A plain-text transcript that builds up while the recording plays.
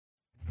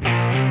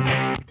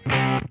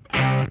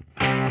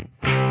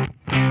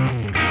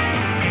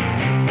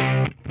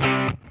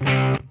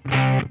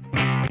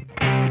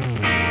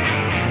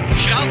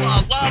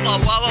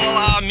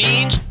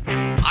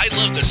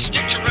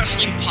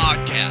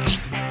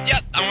podcast.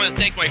 Yep, I want to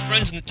thank my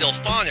friends in the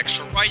Delphonics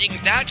for writing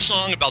that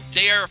song about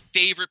their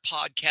favorite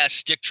podcast,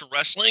 Stick to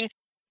Wrestling.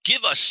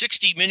 Give us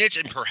 60 minutes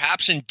and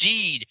perhaps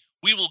indeed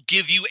we will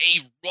give you a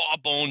raw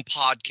bone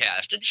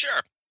podcast. And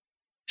sure,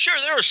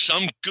 there are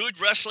some good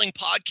wrestling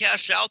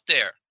podcasts out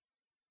there,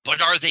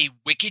 but are they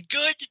wicked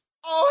good?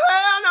 Oh,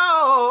 hell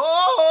no!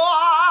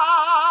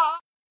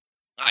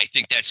 I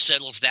think that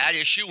settles that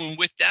issue. And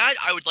with that,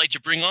 I would like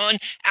to bring on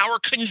our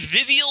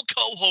convivial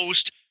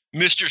co-host,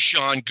 Mr.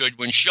 Sean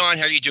Goodwin. Sean,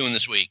 how are you doing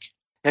this week?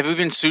 Have you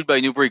been sued by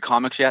Newbury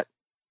Comics yet?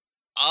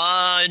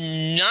 Not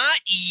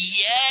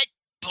yet,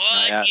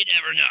 but you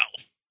never know.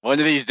 One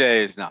of these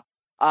days, no.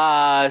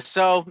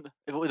 So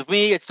with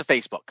me, it's the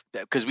Facebook,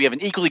 because we have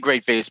an equally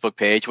great Facebook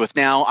page with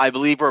now, I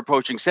believe we're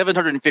approaching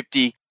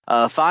 750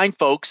 fine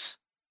folks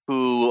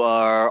who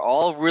are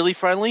all really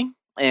friendly.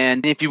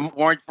 And if you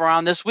weren't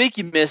around this week,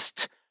 you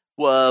missed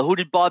who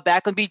did Bob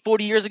Backlund beat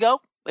 40 years ago,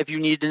 if you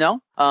needed to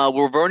know.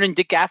 Were Vern and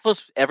Dick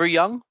Gafflis ever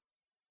young?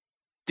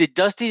 Did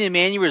Dusty and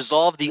Manny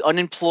resolve the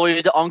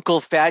unemployed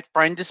Uncle Fat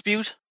Friend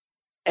dispute?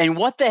 And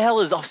what the hell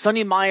is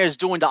Sonny Myers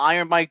doing to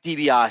Iron Mike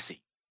DiBiase?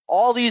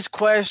 All these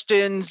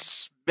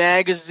questions,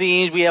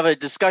 magazines. We have a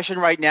discussion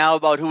right now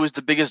about who is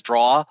the biggest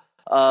draw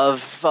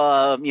of,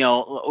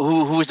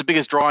 who is the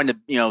biggest draw in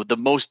the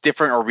most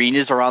different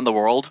arenas around the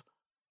world.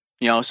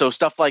 So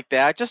stuff like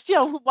that. Just,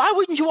 why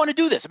wouldn't you want to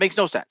do this? It makes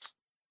no sense.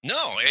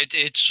 No,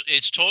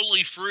 it's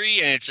totally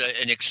free, and it's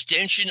an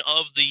extension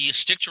of the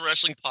Stick to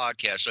Wrestling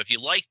podcast. So if you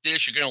like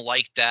this, you're going to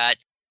like that.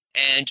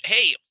 And,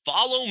 hey,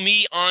 follow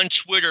me on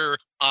Twitter.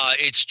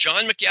 It's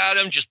John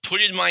McAdam. Just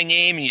put in my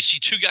name, and you see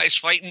two guys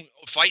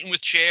fighting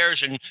with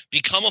chairs, and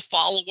become a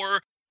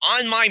follower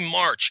on my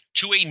march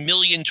to 1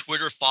 million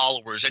Twitter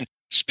followers. And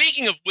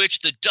speaking of which,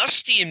 the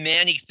Dusty and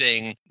Manny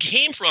thing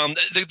came from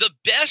the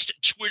best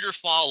Twitter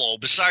follow,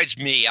 besides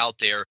me out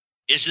there,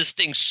 is this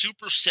thing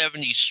Super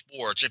 70s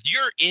Sports. If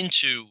you're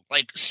into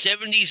like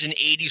 70s and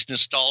 80s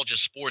nostalgia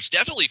sports,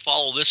 definitely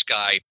follow this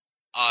guy.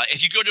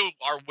 If you go to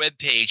our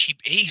webpage,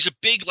 he's a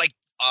big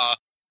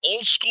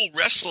old school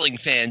wrestling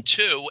fan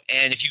too.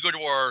 And if you go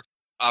to our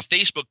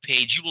Facebook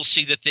page, you will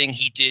see the thing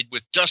he did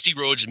with Dusty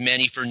Rhodes and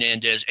Manny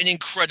Fernandez, an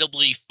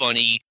incredibly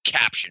funny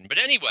caption. But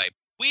anyway,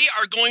 we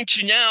are going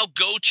to now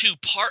go to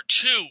part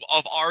 2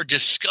 of our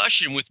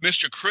discussion with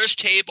Mr. Chris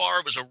Tabar.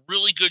 It was a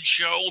really good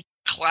show.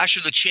 Clash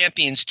of the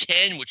Champions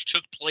 10, which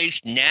took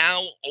place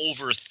now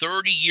over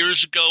 30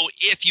 years ago,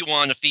 if you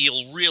want to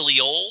feel really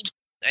old.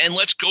 And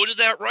let's go to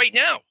that right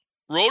now.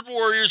 Road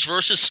Warriors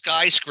versus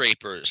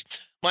Skyscrapers.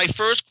 My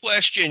first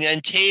question,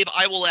 and Tabe,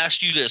 I will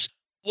ask you this.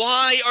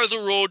 Why are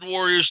the Road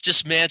Warriors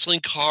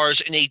dismantling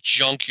cars in a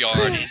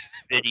junkyard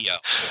video?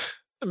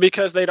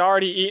 Because they'd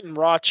already eaten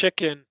raw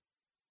chicken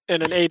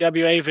in an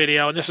AWA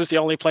video, and this is the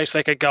only place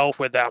they could go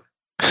with them.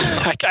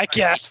 I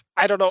guess.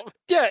 I don't know.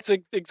 Yeah, it's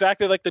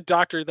exactly like the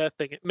doctor, that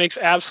thing. It makes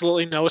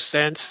absolutely no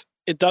sense.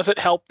 It doesn't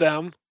help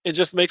them. It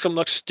just makes them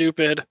look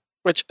stupid,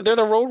 which they're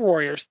the Road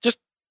Warriors. Just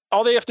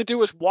all they have to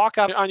do is walk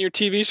out on your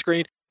TV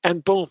screen,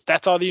 and boom,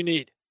 that's all you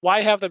need.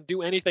 Why have them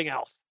do anything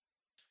else?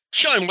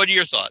 Sean, what are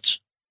your thoughts?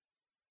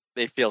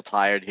 They feel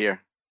tired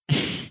here.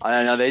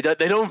 I don't know. They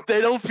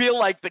don't feel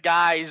like the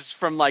guys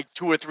from like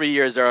 2 or 3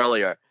 years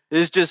earlier.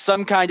 There's just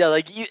some kind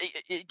of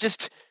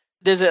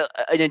there's an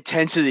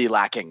intensity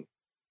lacking.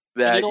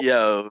 That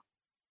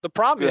the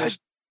problem is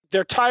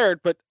they're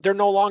tired, but they're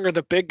no longer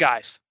the big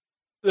guys.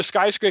 The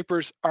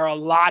Skyscrapers are a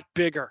lot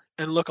bigger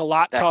and look a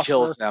lot tougher. That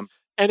kills them.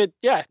 And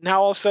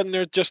now all of a sudden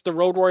they're just the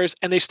Road Warriors,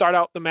 and they start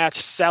out the match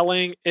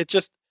selling. They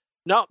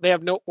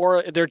have no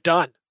aura. They're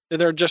done.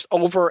 They're just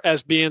over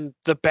as being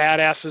the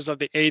badasses of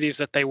the 80s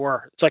that they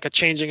were. It's like a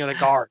changing of the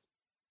guard.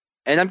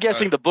 And I'm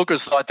guessing the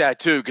bookers thought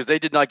that too, because they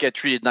did not get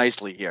treated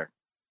nicely here.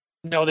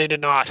 No, they did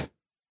not.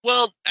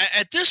 Well,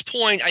 at this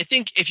point, I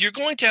think if you're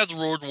going to have the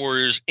Road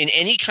Warriors in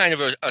any kind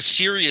of a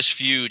serious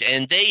feud,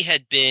 and they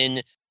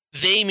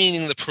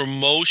meaning the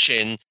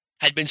promotion,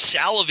 had been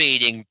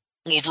salivating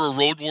over a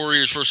Road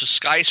Warriors versus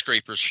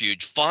Skyscrapers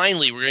feud.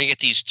 Finally, we're going to get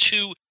these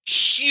two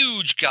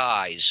huge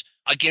guys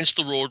against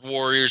the Road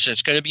Warriors, and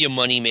it's going to be a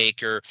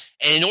moneymaker.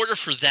 And in order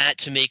for that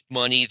to make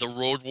money, the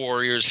Road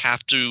Warriors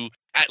have to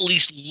at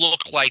least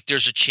look like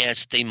there's a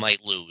chance that they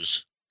might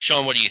lose.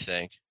 Sean, what do you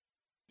think?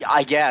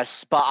 I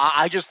guess, but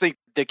I just think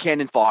they're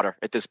cannon fodder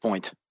at this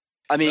point.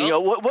 I mean,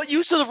 what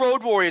use are the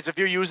Road Warriors if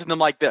you're using them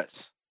like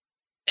this?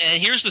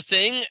 And here's the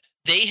thing.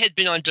 They had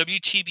been on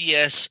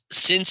WTBS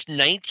since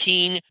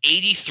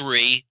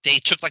 1983. They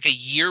took like a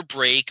year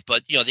break,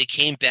 but they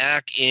came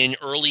back in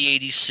early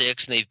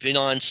 86, and they've been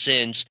on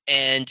since.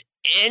 And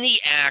any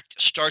act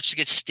starts to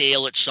get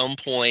stale at some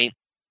point.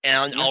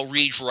 And I'll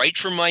read right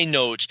from my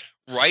notes.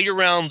 Right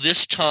around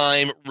this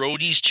time,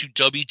 Roadies to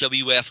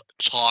WWF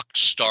talk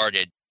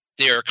started.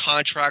 Their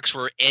contracts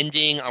were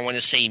ending, I want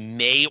to say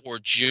May or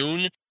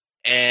June.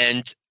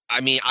 And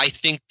I mean, I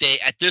think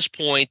at this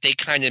point, they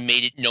kind of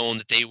made it known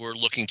that they were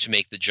looking to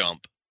make the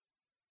jump.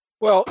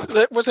 Well,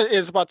 it was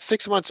about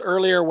 6 months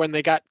earlier when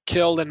they got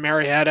killed in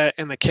Marietta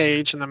in the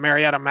cage in the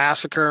Marietta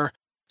Massacre.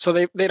 So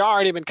they'd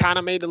already been kind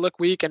of made to look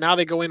weak, and now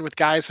they go in with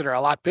guys that are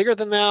a lot bigger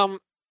than them.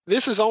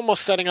 This is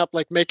almost setting up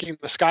like making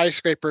the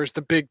Skyscrapers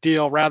the big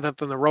deal rather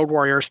than the Road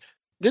Warriors.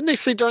 Didn't they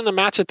say during the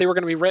match that they were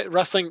going to be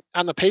wrestling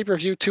on the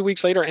pay-per-view 2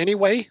 weeks later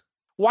anyway?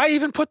 Why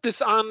even put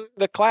this on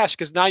the Clash?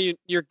 Because now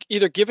you're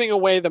either giving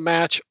away the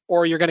match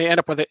or you're going to end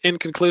up with an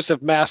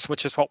inconclusive mess,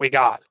 which is what we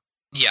got.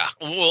 Yeah,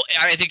 well,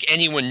 I think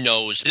anyone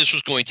knows this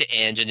was going to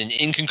end in an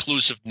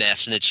inconclusive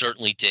mess, and it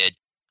certainly did.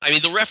 I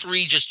mean, the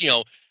referee just,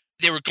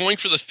 they were going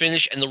for the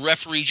finish, and the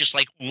referee just,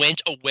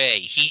 went away.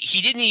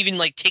 He didn't even,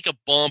 take a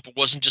bump,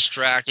 wasn't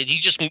distracted. He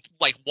just,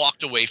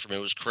 walked away from it.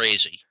 It was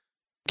crazy.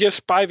 Give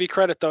Spivey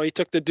credit, though. He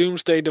took the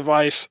Doomsday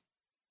device.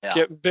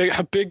 Yeah.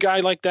 A big guy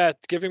like that,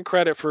 give him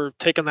credit for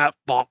taking that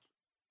bump.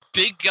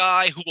 Big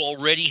guy who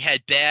already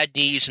had bad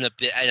knees and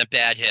a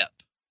bad hip.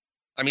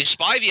 I mean,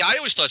 Spivey, I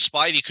always thought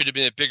Spivey could have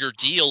been a bigger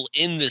deal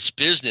in this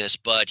business,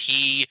 but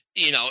he,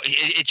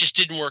 it just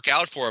didn't work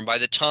out for him. By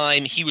the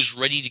time he was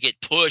ready to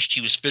get pushed,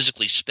 he was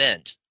physically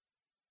spent.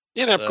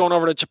 He ended up going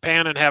over to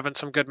Japan and having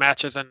some good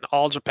matches in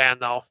All Japan,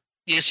 though.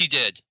 Yes, he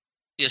did.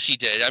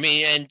 I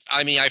mean,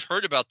 I've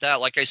heard about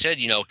that. Like I said,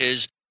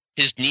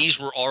 his knees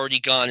were already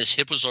gone, his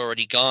hip was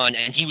already gone,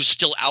 and he was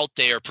still out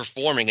there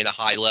performing at a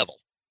high level.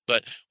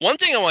 But one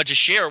thing I wanted to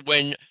share,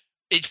 when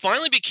it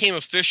finally became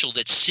official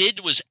that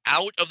Sid was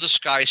out of the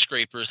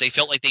Skyscrapers, they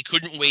felt like they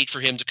couldn't wait for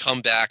him to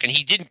come back, and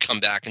he didn't come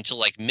back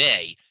until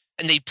May.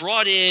 And they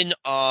brought in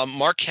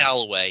Mark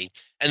Calloway.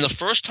 And the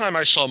first time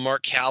I saw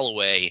Mark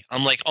Calloway,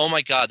 I'm like, oh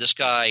my God, this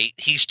guy,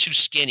 he's too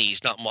skinny.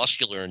 He's not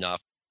muscular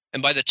enough.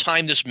 And by the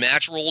time this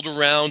match rolled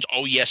around,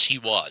 oh yes, he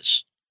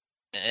was.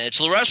 And it's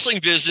the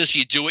wrestling business.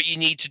 You do what you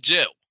need to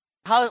do.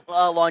 How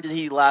long did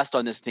he last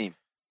on this team?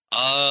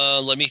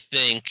 Let me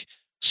think.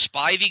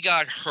 Spivey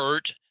got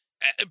hurt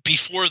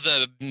before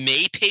the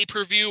May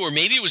pay-per-view, or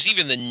maybe it was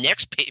even the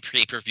next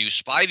pay-per-view.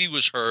 Spivey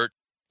was hurt.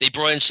 They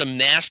brought in some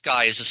masked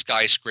guy as a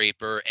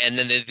Skyscraper, and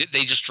then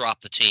they just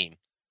dropped the team.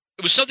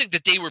 It was something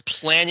that they were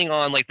planning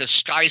on, the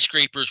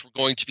Skyscrapers were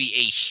going to be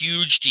a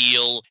huge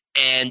deal,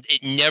 and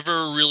it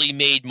never really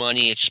made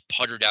money. It just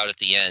puttered out at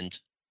the end.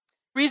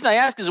 The reason I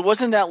ask is it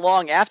wasn't that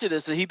long after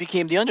this that he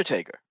became The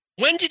Undertaker.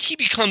 When did he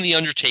become The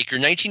Undertaker?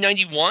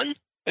 1991?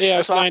 Yeah, it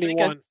was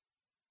 91.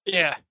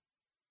 Yeah.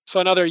 So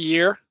another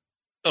year.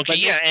 Okay,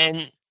 yeah,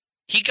 and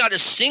he got a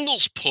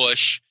singles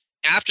push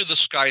after the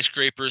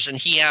Skyscrapers, and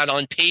he had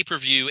on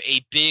pay-per-view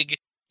a big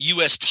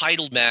U.S.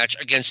 title match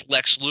against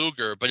Lex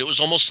Luger, but it was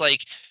almost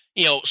like,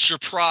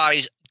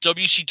 surprise,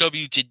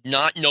 WCW did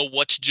not know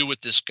what to do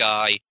with this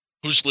guy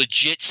who's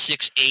legit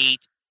 6'8"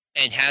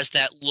 and has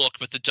that look,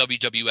 but the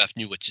WWF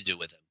knew what to do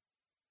with him.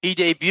 He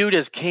debuted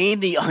as Kane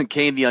the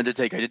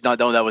Undertaker. I did not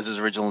know that was his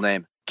original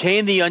name.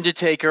 Kane the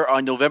Undertaker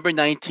on November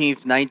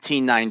 19th,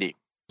 1990.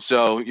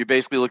 So you're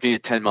basically looking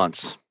at 10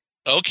 months.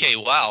 Okay,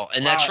 wow.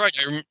 And that's right.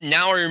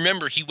 Now I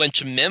remember he went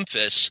to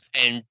Memphis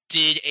and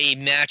did a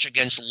match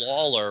against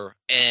Lawler,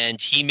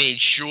 and he made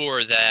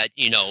sure that,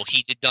 he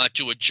did not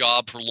do a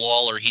job for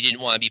Lawler. He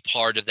didn't want to be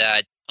part of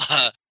that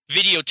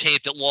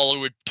videotape that Lawler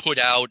would put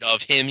out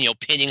of him,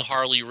 pinning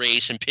Harley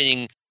Race and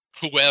pinning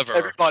whoever.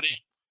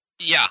 Everybody.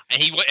 Yeah.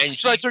 And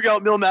he took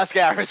out Mil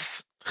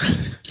Mascaras.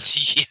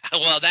 Yeah,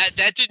 well,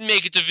 that didn't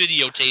make it to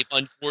videotape,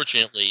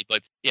 unfortunately.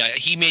 But yeah,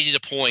 he made it a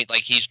point,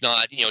 he's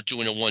not,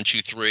 doing a 1,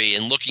 2, 3.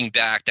 And looking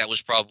back, that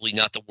was probably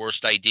not the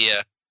worst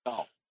idea.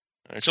 Oh.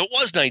 And so it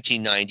was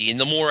 1990. And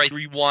the more I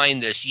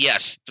rewind this,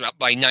 yes,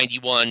 by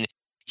 91,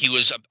 he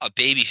was a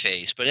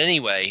babyface. But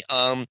anyway,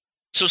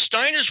 so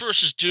Steiners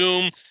versus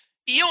Doom,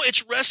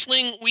 it's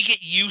wrestling. We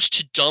get used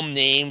to dumb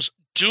names.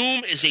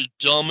 Doom is a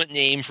dumb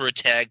name for a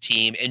tag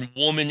team, and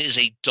Woman is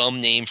a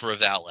dumb name for a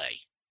valet.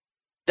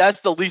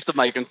 That's the least of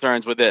my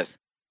concerns with this.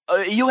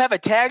 You have a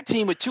tag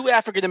team with 2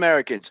 African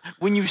Americans.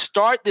 When you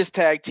start this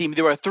tag team,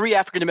 there are 3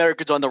 African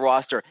Americans on the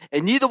roster,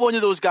 and neither one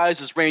of those guys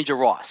is Ranger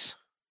Ross.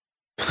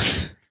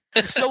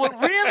 So it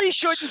really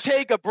shouldn't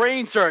take a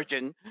brain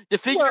surgeon to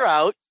figure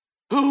out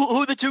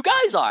who the 2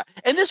 guys are.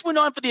 And this went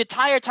on for the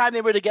entire time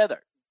they were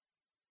together.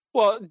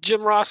 Well,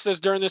 Jim Ross says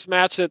during this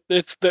match that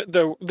it's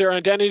their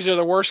identities are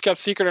the worst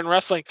kept secret in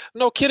wrestling.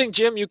 No kidding,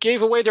 Jim. You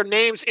gave away their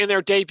names in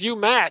their debut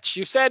match.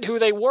 You said who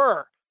they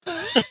were.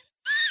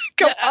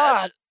 Come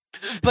on.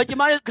 But you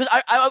might, because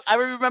I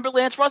remember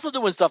Lance Russell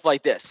doing stuff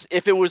like this.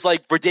 If it was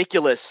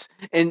ridiculous,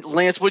 and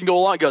Lance wouldn't go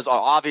along, he goes, "Oh,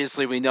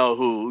 obviously we know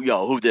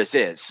who this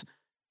is."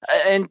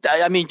 And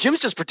I mean,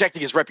 Jim's just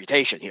protecting his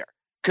reputation here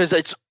because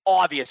it's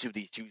obvious who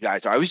these 2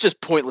 guys are. It was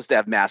just pointless to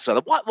have masks on.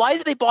 Why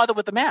did they bother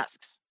with the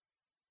masks?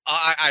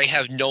 I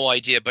have no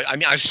idea, but I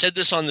mean, I've said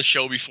this on the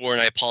show before,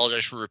 and I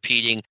apologize for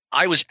repeating.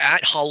 I was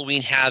at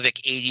Halloween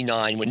Havoc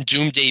 '89 when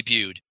Doom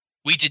debuted.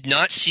 We did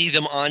not see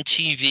them on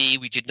TV.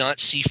 We did not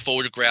see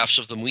photographs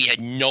of them. We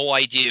had no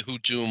idea who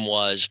Doom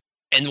was.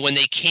 And when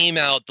they came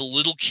out, the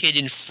little kid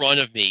in front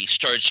of me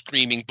started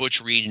screaming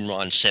Butch Reed and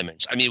Ron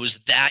Simmons. I mean, it was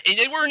that. And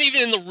they weren't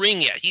even in the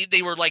ring yet.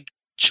 They were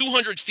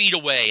 200 feet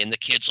away, and the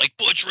kid's like,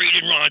 Butch Reed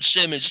and Ron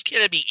Simmons. This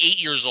kid had to be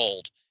 8 years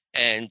old.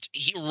 And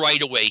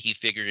right away, he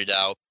figured it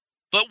out.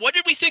 But what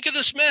did we think of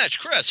this match,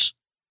 Chris?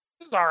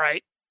 It was all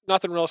right.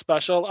 nothing real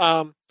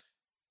special.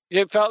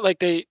 It felt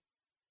like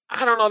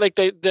I don't know, like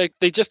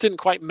they just didn't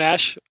quite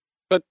mesh,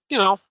 but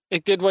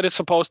it did what it's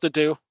supposed to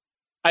do.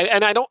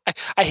 I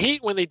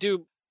hate when they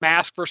do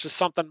mask versus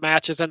something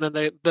matches and then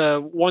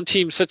the one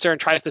team sits there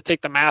and tries to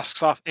take the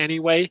masks off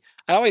anyway.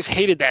 I always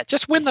hated that.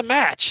 Just win the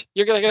match.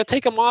 You're gonna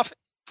take them off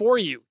for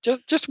you.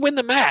 Just win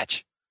the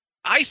match.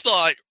 I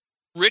thought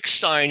Rick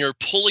Steiner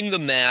pulling the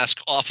mask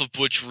off of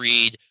Butch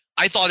Reed,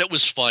 I thought it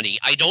was funny.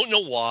 I don't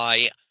know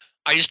why.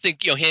 I just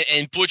think,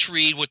 and Butch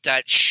Reed with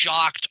that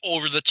shocked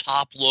over the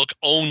top look.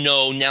 Oh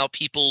no, now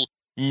people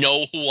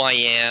know who I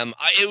am.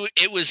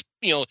 It was,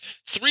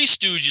 Three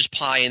Stooges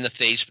pie in the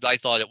face, but I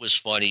thought it was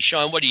funny.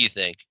 Sean, what do you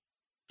think?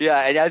 Yeah,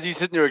 and as he's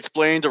sitting there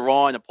explaining to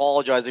Ron,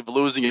 apologizing for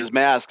losing his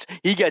masks,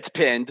 he gets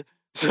pinned.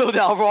 So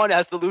now Ron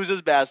has to lose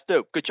his mask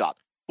too. Good job.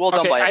 Well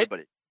done by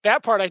everybody.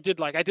 That part I did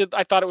like.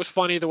 I thought it was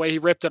funny the way he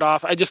ripped it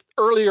off.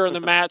 Earlier in the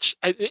match,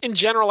 in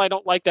general, I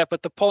don't like that,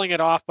 but the pulling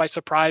it off by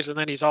surprise and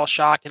then he's all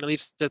shocked and at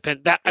least the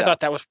pin. I thought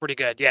that was pretty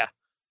good. Yeah.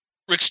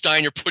 Rick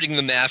Steiner putting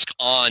the mask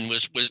on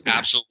was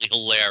absolutely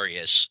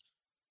hilarious.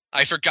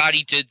 I forgot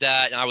he did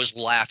that, and I was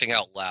laughing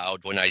out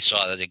loud when I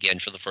saw that again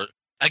for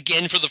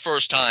the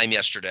first time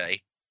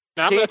yesterday.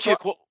 Now, go ahead.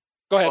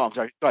 Oh, I'm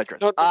sorry. Go ahead, Chris.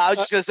 No, I was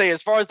just going to say,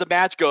 as far as the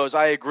match goes,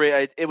 I agree.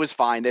 It was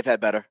fine. They've had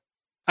better.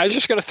 I was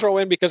just going to throw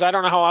in, because I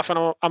don't know how often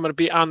I'm going to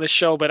be on this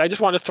show, but I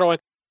just want to throw in,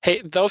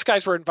 hey, those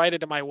guys were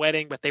invited to my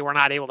wedding, but they were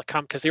not able to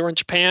come because they were in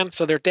Japan.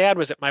 So their dad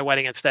was at my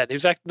wedding instead. The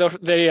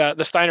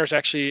Steiners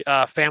actually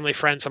family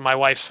friends of my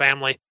wife's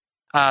family.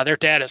 Their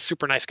dad is a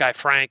super nice guy,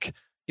 Frank.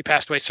 He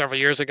passed away several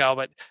years ago,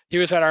 but he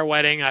was at our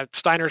wedding.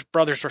 Steiner's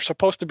brothers were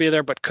supposed to be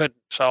there, but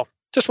couldn't. So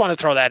just wanted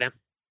to throw that in.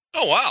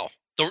 Oh, wow.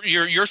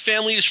 Your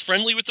family is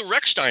friendly with the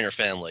Rex Steiner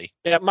family.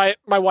 Yeah, my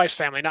wife's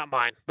family, not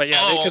mine. But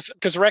yeah,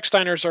 because Rex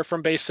Steiners are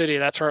from Bay City.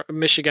 That's where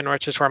Michigan,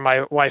 which is where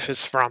my wife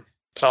is from.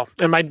 So,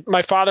 and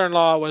my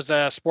father-in-law was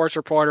a sports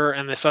reporter,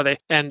 and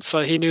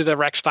so he knew the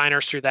Rex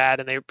Steiners through that,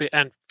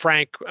 and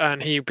Frank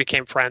and he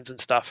became friends and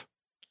stuff.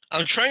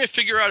 I'm trying to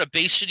figure out a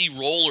Bay City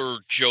roller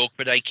joke,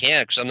 but I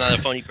can't because I'm not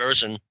a funny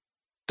person.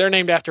 They're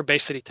named after Bay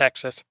City,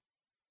 Texas.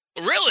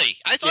 Really?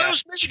 I thought it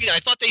was Michigan. I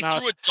thought they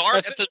threw a dart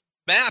at the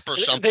map or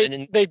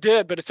something. They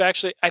did, but it's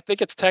actually, I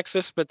think it's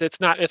Texas, but it's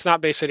not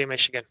Bay City,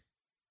 Michigan.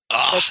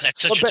 Oh,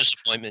 that's such a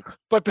disappointment.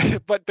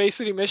 But Bay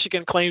City,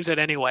 Michigan claims it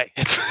anyway.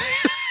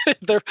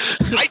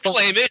 I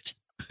claim it.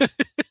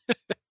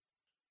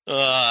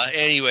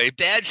 Anyway,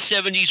 bad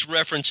 70s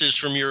references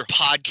from your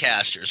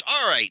podcasters.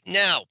 All right,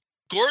 now,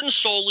 Gordon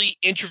Soley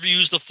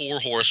interviews the Four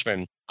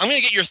Horsemen. I'm going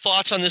to get your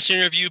thoughts on this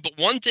interview, but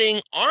one thing,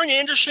 Arn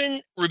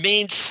Anderson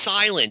remained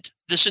silent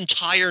this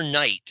entire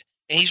night,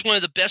 and he's one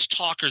of the best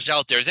talkers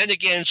out there. Then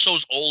again,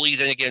 so's Ole,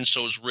 then again,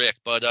 so's Rick.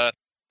 But,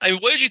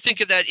 what did you think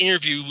of that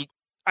interview?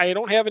 I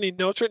don't have any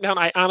notes written down.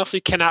 I honestly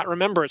cannot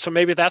remember it, so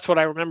maybe that's what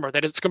I remember,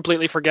 that it's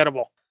completely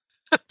forgettable.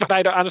 But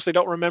I honestly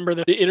don't remember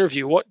the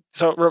interview.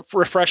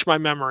 Refresh my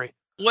memory.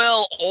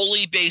 Well,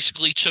 Ole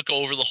basically took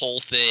over the whole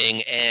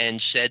thing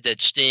and said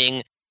that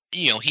Sting,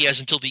 he has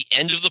until the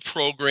end of the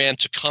program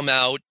to come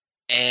out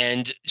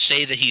and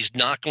say that he's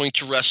not going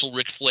to wrestle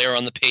Ric Flair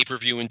on the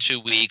pay-per-view in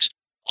 2 weeks.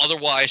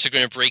 Otherwise, they're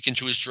going to break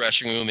into his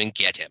dressing room and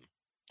get him.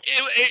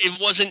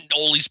 It wasn't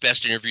Ole's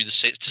best interview, to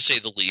say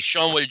the least.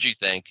 Sean, what did you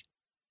think?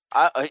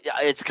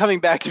 It's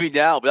coming back to me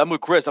now, but I'm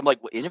with Chris. I'm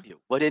like, what interview?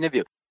 What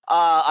interview?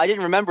 I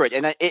didn't remember it,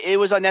 and it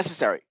was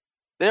unnecessary.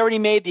 They already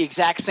made the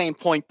exact same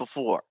point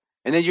before,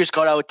 and then you just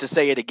got out to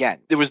say it again.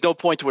 There was no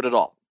point to it at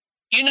all.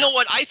 You know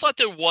what? I thought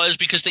there was,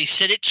 because they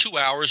said it 2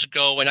 hours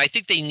ago, and I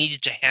think they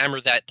needed to hammer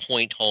that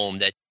point home.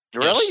 That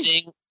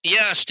really?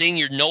 Sting,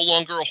 you're no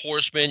longer a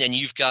horseman, and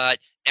you've got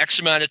X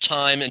amount of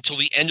time until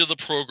the end of the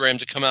program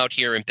to come out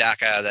here and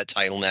back out of that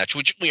title match,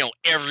 which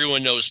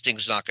everyone knows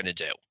Sting's not going to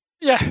do.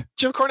 Yeah,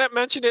 Jim Cornette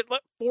mentioned it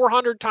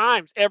 400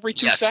 times every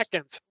 2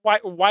 seconds.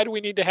 Why do we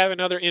need to have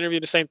another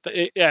interview the same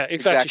thing? Yeah,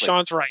 exactly.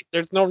 Sean's right.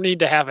 There's no need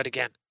to have it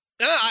again.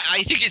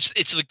 I think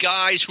it's the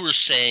guys who are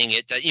saying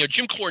it. That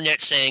Jim Cornette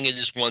saying it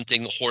is one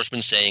thing, the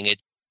Horseman saying it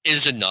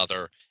is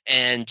another.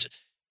 And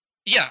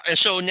and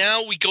so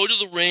now we go to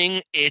the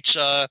ring. It's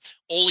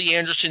Ole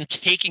Anderson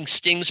taking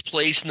Sting's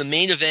place in the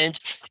main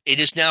event. It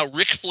is now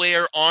Ric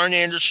Flair, Arn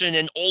Anderson,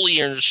 and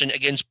Ole Anderson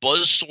against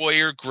Buzz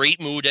Sawyer,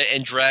 Great Muta,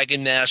 and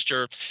Dragon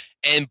Master.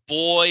 And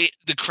boy,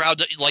 the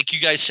crowd, like you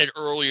guys said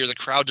earlier, the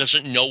crowd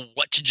doesn't know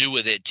what to do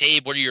with it.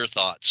 Tabe, what are your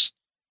thoughts?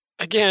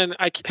 Again,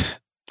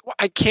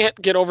 I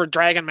can't get over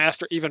Dragon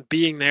Master even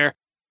being there.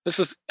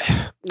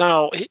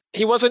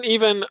 He wasn't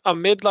even a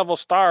mid-level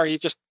star. He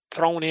just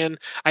thrown in.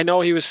 I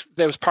know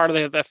that was part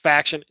of the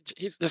faction.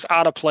 He's just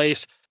out of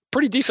place.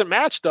 Pretty decent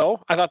match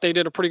though. I thought they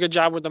did a pretty good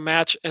job with the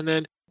match. And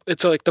then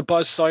it's like the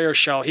Buzz Sawyer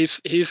show. He's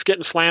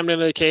getting slammed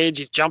into the cage.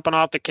 He's jumping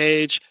off the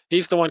cage.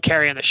 He's the one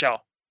carrying the show.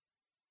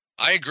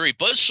 I agree.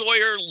 Buzz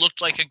Sawyer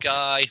looked like a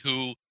guy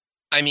who,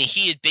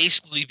 he had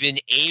basically been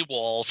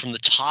AWOL from the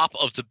top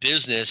of the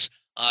business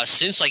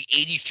since like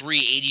 83,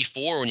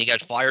 84 when he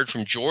got fired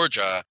from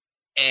Georgia.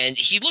 And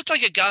he looked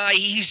like a guy,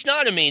 he's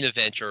not a main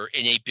eventer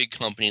in a big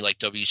company like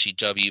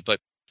WCW, but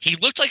he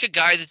looked like a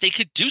guy that they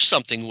could do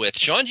something with.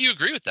 Sean, do you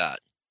agree with that?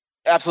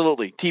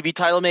 Absolutely. TV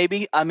title,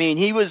 maybe. I mean,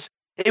 he was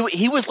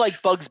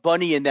like Bugs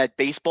Bunny in that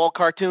baseball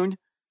cartoon.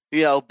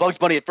 Bugs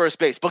Bunny at first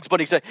base. Bugs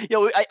Bunny said,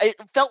 I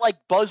felt like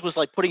Buzz was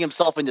like putting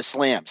himself into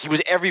slams. He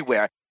was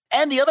everywhere.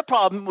 And the other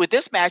problem with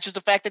this match is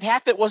the fact that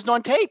half it wasn't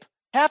on tape.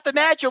 Half the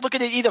match, you're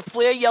looking at either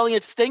Flair yelling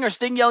at Sting or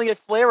Sting yelling at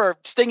Flair or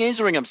Sting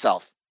injuring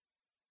himself.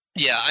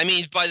 Yeah, I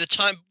mean, by the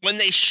time when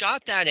they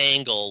shot that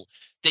angle,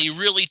 they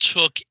really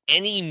took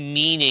any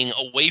meaning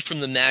away from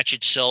the match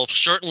itself,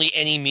 certainly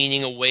any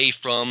meaning away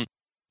from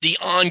the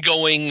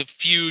ongoing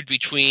feud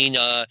between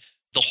the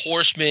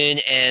Horsemen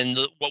and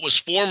what was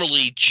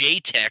formerly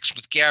J-Tex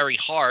with Gary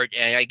Hart.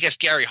 And I guess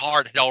Gary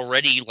Hart had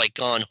already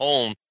gone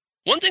home.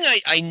 One thing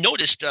I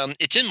noticed,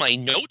 it's in my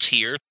notes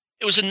here,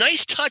 it was a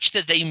nice touch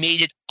that they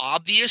made it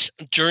obvious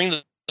during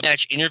the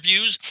match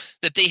interviews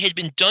that they had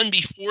been done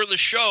before the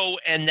show,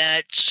 and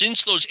that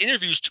since those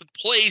interviews took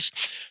place,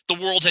 the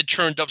world had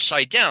turned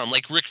upside down.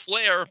 Like Ric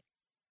Flair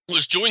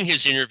was doing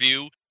his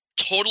interview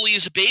totally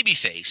as a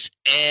babyface,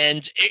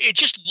 and it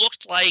just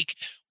looked like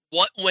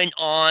what went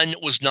on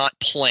was not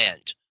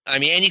planned. I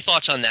mean, any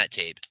thoughts on that,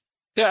 Tabe?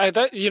 Yeah,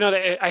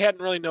 I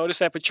hadn't really noticed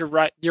that, but you're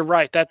right. You're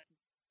right.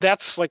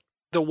 That's like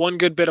the one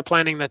good bit of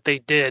planning that they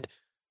did.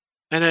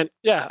 And then,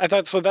 yeah, I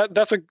thought so.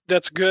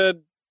 That's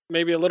good.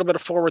 Maybe a little bit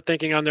of forward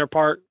thinking on their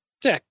part.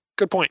 Yeah,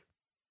 good point.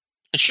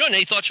 Sean,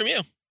 any thoughts from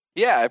you?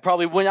 Yeah, it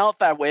probably went out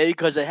that way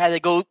because it had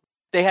to go.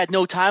 They had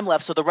no time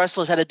left, so the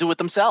wrestlers had to do it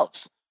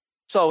themselves.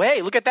 So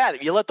hey, look at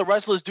that! You let the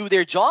wrestlers do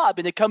their job,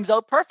 and it comes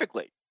out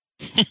perfectly.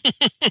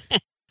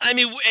 I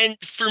mean, and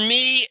for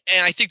me,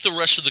 and I think the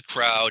rest of the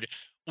crowd,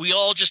 we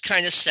all just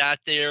kind of sat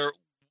there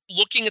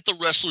looking at the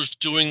wrestlers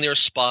doing their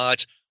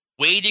spots,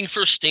 waiting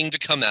for Sting to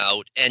come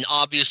out, and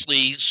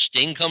obviously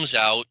Sting comes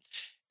out.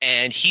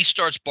 And he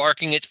starts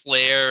barking at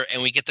Flair,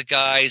 and we get the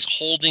guys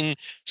holding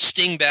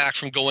Sting back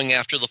from going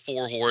after the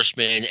Four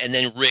Horsemen, and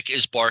then Rick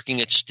is barking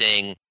at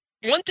Sting.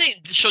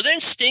 So then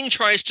Sting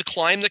tries to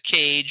climb the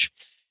cage,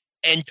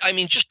 and I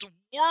mean, just the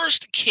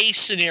worst case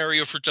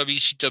scenario for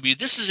WCW.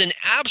 This is an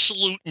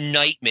absolute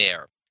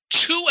nightmare.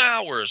 2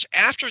 hours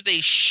after they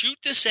shoot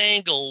this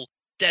angle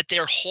that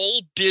their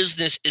whole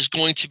business is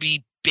going to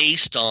be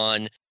based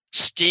on,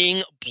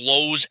 Sting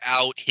blows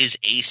out his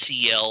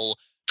ACL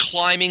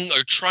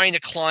trying to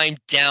climb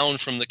down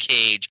from the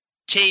cage.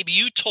 Tabe,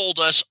 you told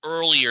us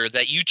earlier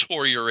that you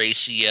tore your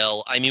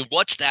ACL. I mean,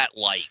 what's that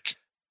like?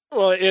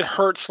 Well, it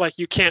hurts like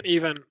you can't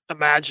even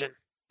imagine.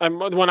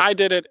 When I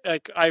did it,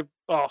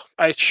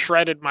 I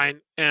shredded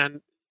mine,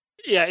 and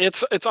yeah,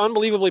 it's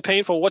unbelievably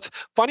painful. What's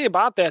funny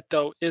about that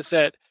though is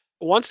that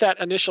once that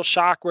initial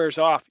shock wears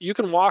off, you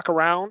can walk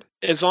around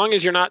as long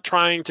as you're not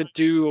trying to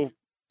do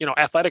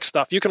athletic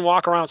stuff. You can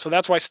walk around. So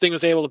that's why Sting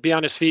was able to be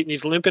on his feet, and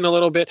he's limping a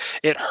little bit.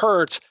 It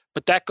hurts,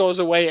 but that goes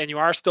away, and you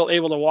are still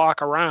able to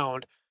walk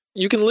around.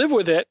 You can live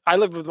with it. I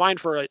lived with mine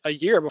for a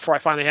year before I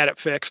finally had it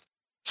fixed.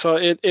 So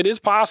it is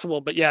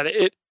possible, but yeah,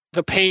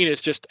 the pain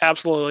is just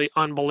absolutely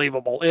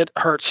unbelievable. It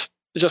hurts.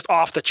 It's just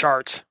off the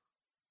charts.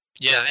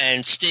 Yeah,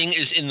 and Sting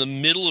is in the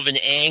middle of an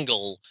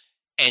angle,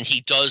 and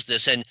he does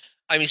this. And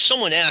I mean,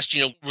 someone asked,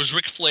 was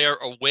Ric Flair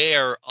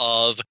aware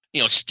of,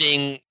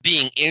 Sting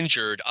being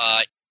injured?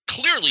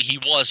 Clearly he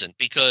wasn't,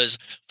 because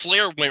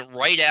Flair went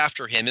right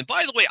after him. And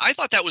by the way, I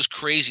thought that was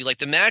crazy. Like,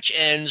 the match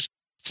ends,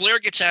 Flair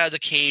gets out of the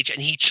cage,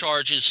 and he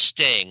charges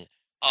Sting.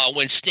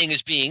 When Sting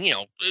is being,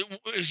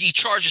 he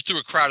charges through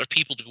a crowd of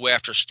people to go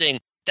after Sting.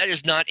 That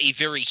is not a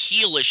very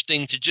heelish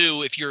thing to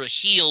do. If you're a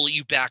heel,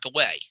 you back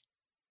away.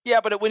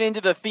 Yeah, but it went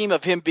into the theme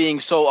of him being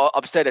so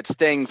upset at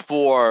Sting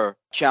for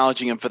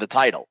challenging him for the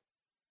title.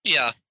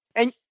 Yeah.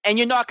 And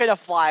you're not going to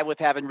fly with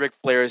having Ric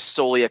Flair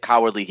solely a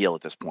cowardly heel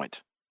at this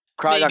point.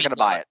 Crowd not going to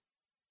buy it.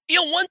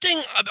 One thing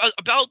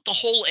about the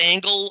whole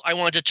angle I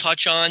wanted to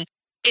touch on,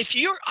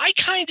 I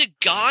kind of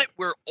got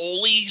where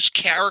Ole's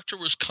character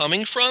was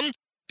coming from,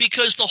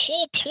 because the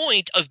whole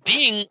point of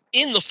being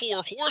in the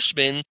Four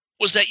Horsemen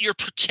was that you're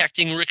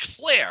protecting Ric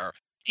Flair.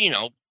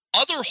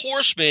 Other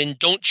horsemen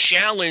don't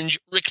challenge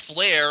Ric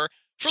Flair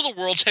for the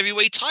world's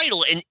heavyweight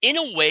title. And in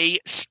a way,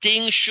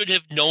 Sting should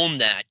have known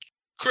that.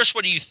 Chris,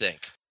 what do you think?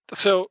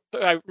 So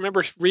I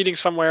remember reading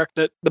somewhere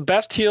that the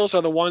best heels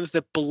are the ones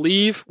that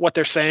believe what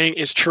they're saying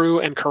is true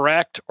and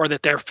correct, or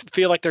that they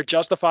feel like they're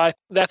justified.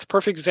 That's a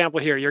perfect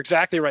example here. You're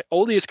exactly right.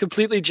 Ole is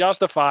completely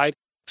justified.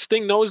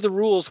 Sting knows the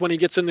rules when he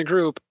gets in the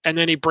group, and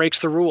then he breaks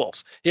the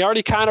rules. He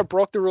already kind of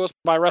broke the rules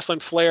by wrestling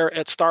Flair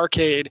at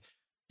Starrcade,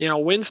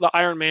 wins the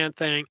Iron Man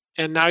thing,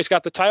 and now he's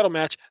got the title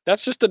match.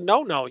 That's just a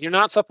no-no. You're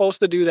not supposed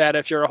to do that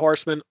if you're a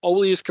horseman.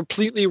 Ole is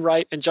completely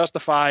right and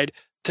justified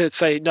to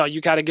say, no,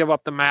 you got to give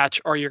up the match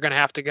or you're going to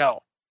have to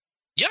go.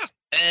 Yeah,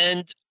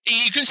 and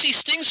you can see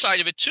Sting's side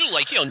of it too.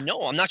 Like,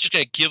 no, I'm not just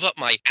going to give up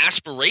my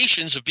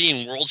aspirations of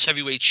being world's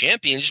heavyweight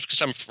champion just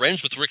because I'm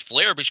friends with Ric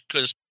Flair,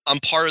 because I'm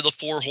part of the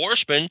Four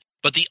Horsemen.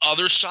 But the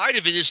other side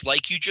of it is,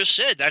 like you just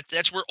said,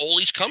 that's where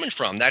Ole's coming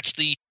from. That's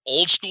the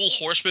old school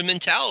horseman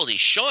mentality.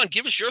 Sean,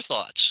 give us your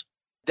thoughts.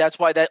 That's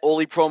why that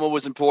Ole promo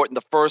was important,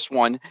 the first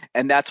one,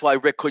 and that's why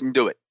Rick couldn't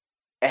do it.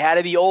 it had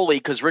to be Ole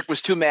because Rick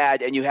was too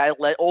mad, and you had to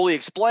let Ole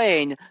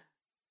explain.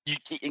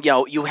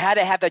 You had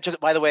to have that. Just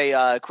by the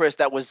way, Chris,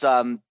 that was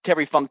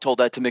Terry Funk told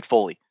that to Mick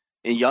Foley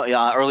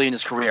early in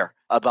his career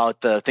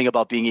about the thing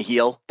about being a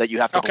heel, that you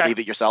have to believe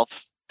it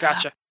yourself.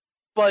 Gotcha.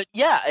 But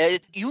yeah,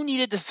 you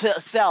needed to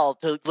sell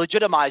to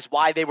legitimize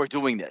why they were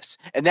doing this,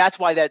 and that's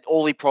why that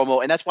Ole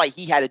promo, and that's why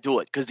he had to do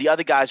it, because the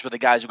other guys were the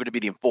guys who were going to be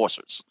the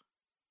enforcers.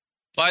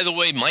 By the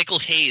way, Michael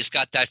Hayes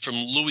got that from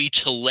Louis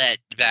Tillett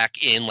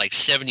back in like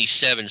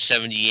 77,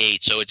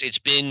 78. So it's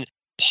been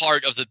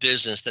part of the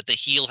business that the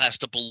heel has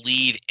to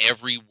believe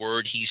every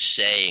word he's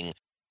saying.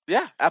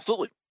 Yeah,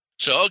 absolutely.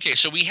 So, okay,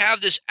 so we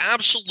have this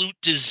absolute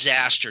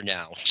disaster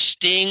now.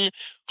 Sting,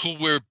 who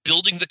we're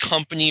building the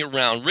company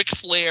around. Ric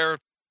Flair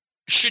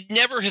should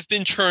never have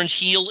been turned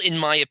heel, in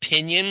my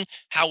opinion.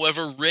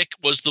 However, Rick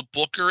was the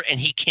booker and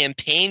he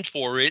campaigned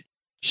for it.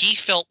 He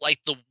felt like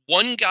the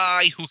one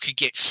guy who could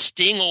get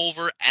Sting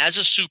over as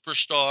a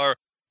superstar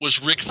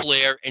was Ric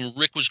Flair, and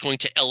Rick was going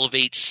to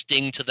elevate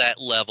Sting to that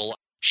level.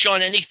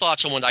 Sean, any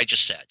thoughts on what I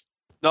just said?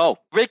 No,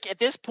 Rick, at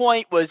this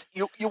point was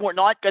you were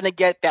not going to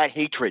get that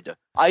hatred.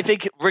 I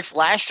think Rick's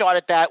last shot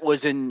at that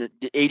was in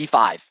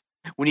 '85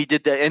 when he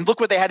did that, and look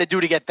what they had to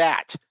do to get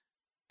that.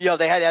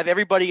 They had to have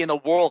everybody in the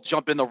world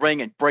jump in the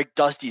ring and break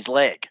Dusty's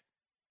leg.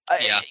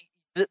 Yeah.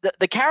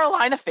 The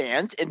Carolina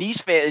fans and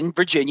these fans in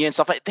Virginia and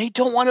stuff they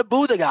don't want to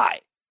boo the guy.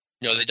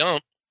 No, they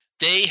don't.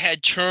 They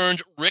had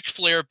turned Ric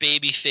Flair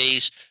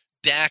babyface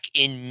back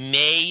in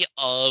May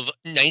of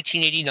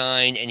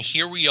 1989, and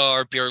here we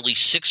are barely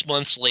 6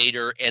 months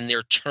later, and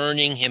they're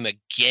turning him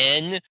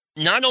again.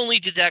 Not only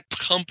did that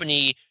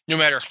company, no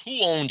matter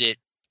who owned it,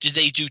 did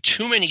they do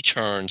too many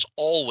turns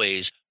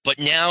always, but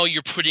now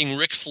you're putting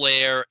Ric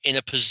Flair in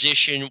a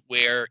position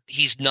where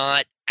he's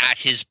not at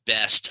his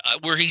best,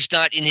 where he's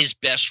not in his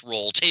best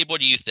role. Tabe,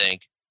 what do you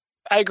think?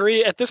 I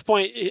agree. At this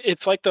point,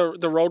 it's like the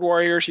Road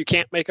Warriors. You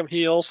can't make them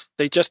heels.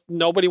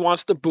 Nobody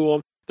wants to boo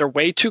them. They're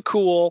way too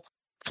cool.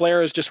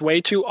 Flair is just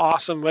way too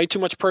awesome, way too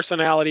much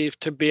personality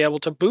to be able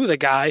to boo the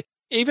guy.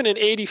 Even in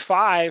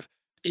 '85,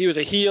 he was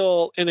a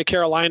heel in the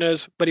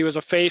Carolinas, but he was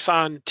a face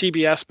on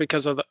TBS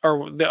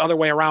or the other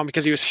way around,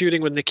 because he was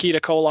feuding with Nikita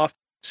Koloff.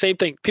 Same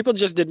thing. People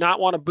just did not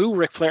want to boo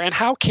Ric Flair. And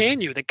how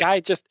can you? The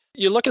guy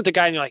you look at the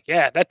guy and you're like,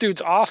 yeah, that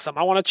dude's awesome.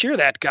 I want to cheer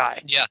that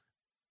guy. Yeah,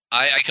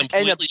 I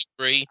completely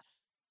agree.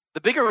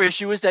 The bigger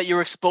issue is that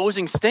you're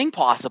exposing Sting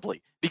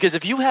possibly, because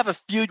if you have a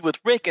feud with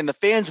Rick and the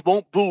fans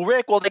won't boo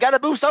Rick, well, they got to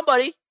boo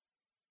somebody.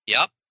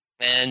 Yep.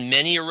 And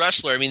many a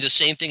wrestler. I mean, the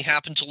same thing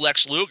happened to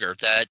Lex Luger,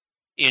 that,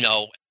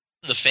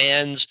 the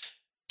fans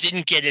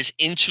didn't get as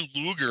into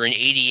Luger in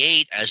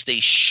 '88 as they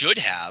should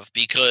have,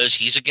 because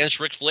he's against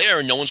Ric Flair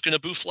and no one's going to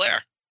boo Flair.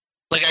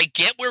 Like, I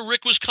get where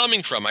Rick was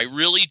coming from. I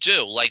really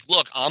do. Like,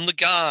 look, I'm the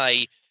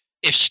guy.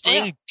 If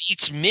Sting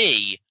beats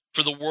me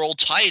for the world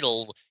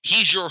title,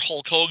 he's your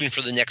Hulk Hogan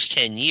for the next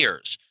 10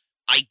 years.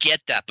 I get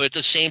that. But at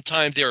the same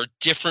time, there are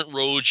different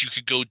roads you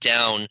could go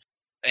down,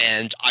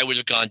 and I would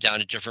have gone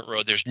down a different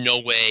road. There's no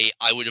way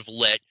I would have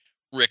let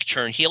Rick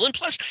turn heel. And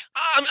plus,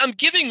 I'm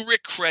giving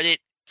Rick credit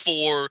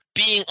for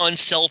being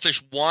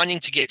unselfish,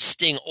 wanting to get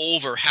Sting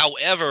over.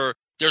 However,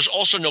 there's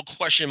also no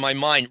question in my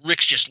mind, Rick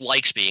just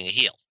likes being a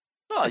heel.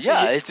 Oh,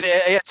 yeah,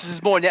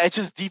 it's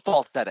his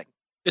default setting.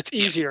 It's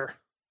easier.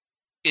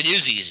 It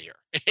is easier.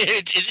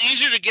 It's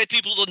easier to get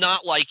people to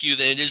not like you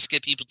than it is to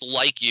get people to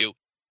like you.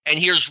 And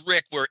here's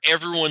Rick, where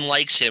everyone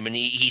likes him, and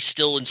he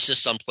still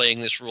insists on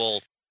playing this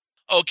role.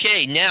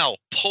 Okay, now,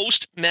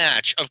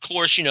 post-match, of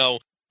course,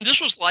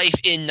 this was life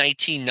in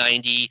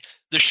 1990.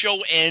 The show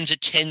ends at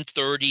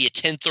 10:30. At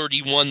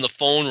 10:31, the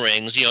phone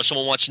rings.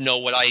 Someone wants to know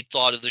what I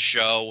thought of the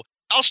show.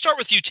 I'll start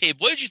with you, Tabe.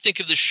 What did you think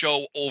of the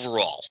show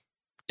overall?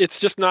 It's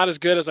just not as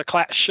good as a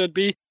Clash should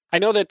be. I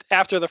know that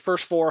after the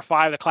first 4 or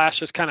 5, the Clash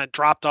just kind of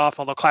dropped off,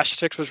 although Clash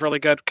 6 was really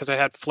good because it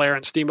had Flair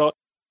and Steamboat.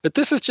 But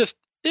this is just,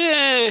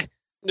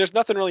 there's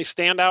nothing really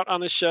stand out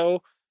on this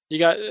show. You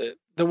got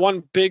the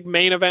one big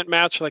main event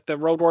match, like the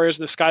Road Warriors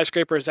and the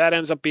Skyscrapers, that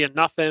ends up being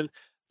nothing.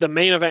 The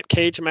main event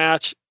cage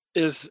match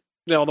is,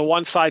 the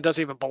one side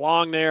doesn't even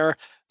belong there.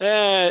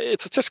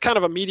 It's just kind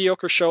of a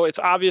mediocre show. It's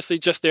obviously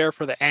just there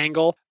for the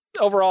angle.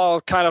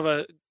 Overall,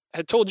 I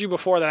had told you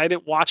before that I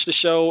didn't watch the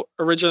show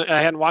originally.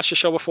 I hadn't watched the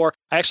show before.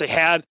 I actually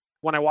had.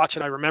 When I watched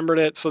it, I remembered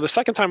it. So the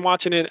second time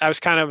watching it, I was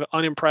kind of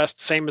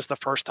unimpressed, same as the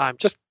first time.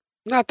 Just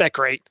not that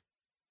great.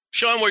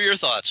 Sean, what are your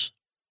thoughts?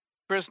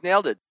 Chris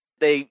nailed it.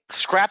 They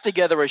scrapped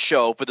together a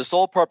show for the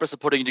sole purpose of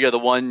putting together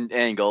one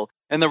angle,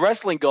 and the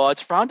wrestling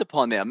gods frowned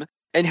upon them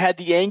and had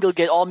the angle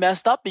get all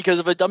messed up because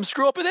of a dumb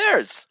screw-up of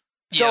theirs.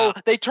 So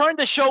they turned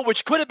the show,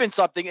 which could have been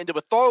something, into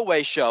a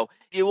throwaway show.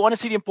 You want to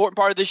see the important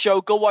part of the show?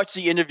 Go watch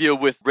the interview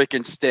with Rick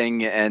and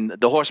Sting and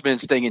the Horsemen,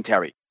 Sting and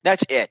Terry.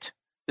 That's it.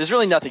 There's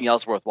really nothing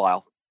else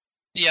worthwhile.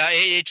 Yeah,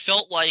 it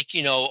felt like,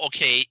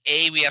 okay,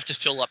 A, we have to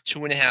fill up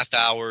 2.5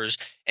 hours,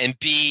 and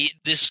B,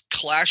 this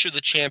Clash of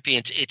the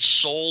Champions, its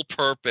sole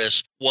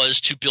purpose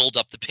was to build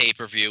up the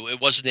pay-per-view.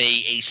 It wasn't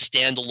a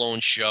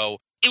standalone show.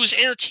 It was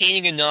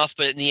entertaining enough,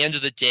 but at the end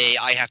of the day,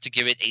 I have to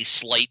give it a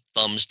slight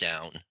thumbs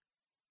down.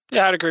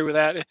 Yeah, I'd agree with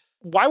that.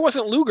 why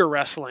wasn't Luger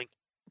wrestling?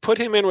 Put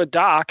him in with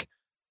Doc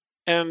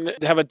and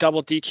have a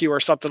double DQ or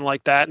something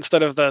like that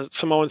instead of the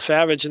Samoan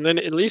Savage. And then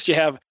at least you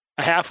have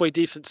a halfway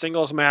decent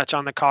singles match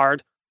on the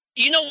card.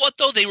 You know what,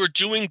 though? They were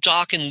doing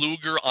Doc and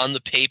Luger on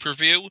the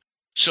pay-per-view.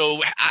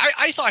 So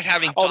I thought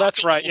having Doc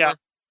that's right. Luger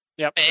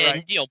Yep.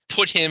 and, right.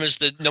 Put him as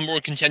the number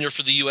one contender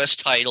for the U.S.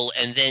 title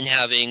and then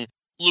having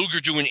Luger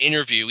do an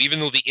interview, even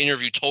though the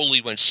interview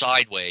totally went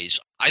sideways.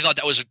 I thought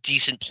that was a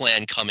decent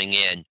plan coming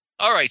in.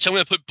 All right, so I'm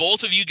going to put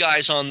both of you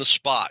guys on the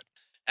spot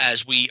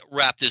as we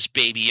wrap this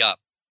baby up.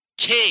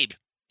 Tabe,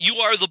 you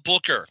are the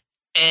booker,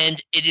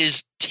 and it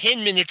is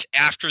 10 minutes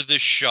after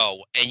this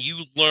show, and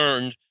you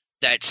learned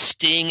that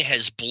Sting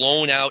has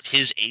blown out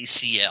his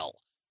ACL.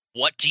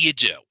 What do you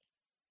do?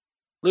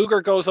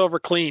 Luger goes over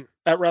clean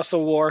at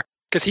Wrestle War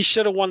because he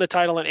should have won the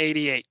title in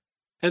 '88.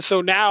 And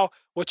so now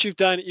what you've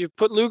done, you've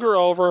put Luger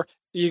over.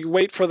 You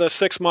wait for the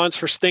 6 months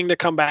for Sting to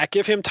come back.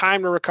 Give him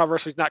time to recover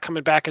so he's not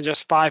coming back in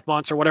just 5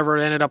 months or whatever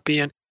it ended up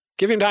being.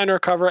 Give him time to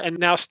recover. And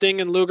now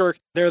Sting and Luger,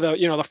 they're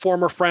the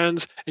former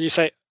friends. And you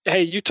say,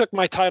 hey, you took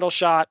my title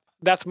shot.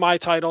 That's my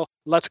title.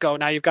 Let's go.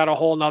 Now you've got a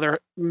whole nother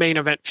main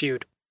event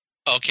feud.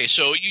 Okay,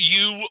 so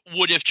you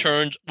would have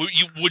turned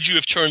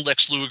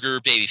Lex Luger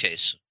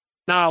babyface?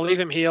 No, leave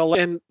him heel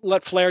and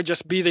let Flair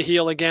just be the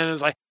heel again.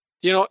 It's like,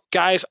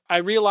 guys, I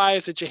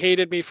realize that you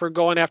hated me for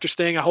going after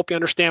Sting. I hope you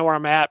understand where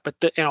I'm at. But,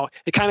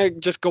 it kind of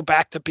just go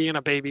back to being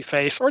a baby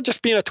face or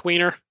just being a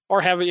tweener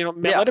or have it,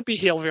 let it be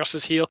heel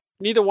versus heel.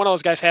 Neither one of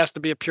those guys has to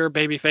be a pure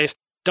baby face.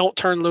 Don't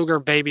turn Luger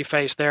baby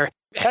face there.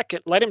 Heck,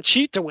 let him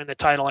cheat to win the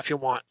title if you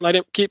want.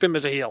 Keep him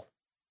as a heel.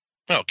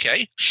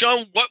 Okay.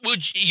 Sean,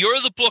 you're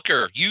the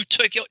booker. You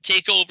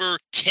take over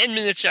 10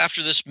 minutes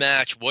after this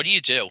match. What do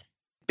you do?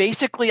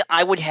 Basically,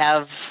 I would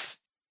have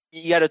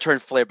you got to turn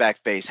Flair back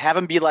face. Have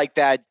him be like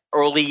that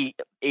early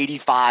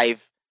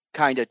 85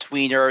 kind of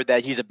tweener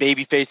that he's a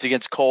babyface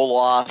against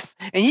Koloff,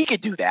 and he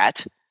could do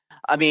that.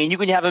 I mean, you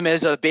can have him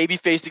as a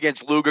babyface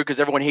against Luger because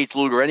everyone hates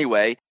Luger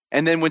anyway.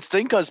 And then when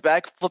Sting comes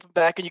back, flip him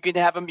back, and you can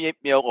have him,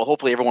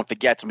 hopefully everyone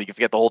forgets him. You can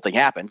forget the whole thing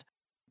happened.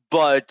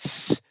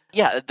 But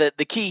yeah,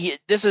 the key,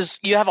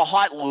 you have a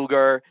hot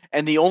Luger,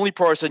 and the only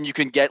person you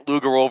can get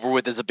Luger over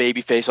with as a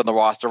babyface on the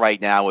roster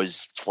right now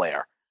is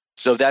Flair.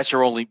 So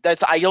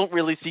I don't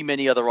really see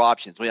many other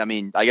options. I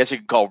mean, I guess you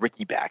could call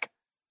Ricky back.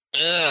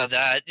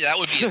 That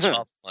would be a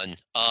tough one.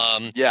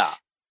 Yeah.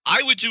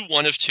 I would do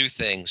one of two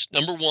things.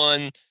 Number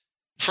one,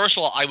 first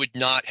of all, I would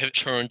not have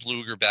turned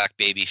Luger back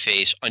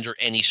babyface under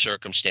any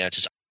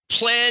circumstances.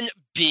 Plan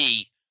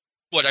B,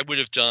 what I would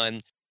have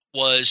done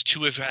was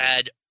to have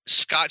had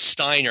Scott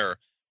Steiner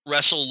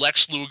wrestle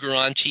Lex Luger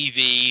on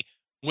TV.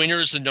 Winner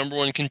is the number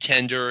one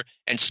contender,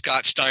 and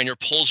Scott Steiner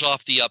pulls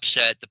off the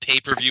upset. The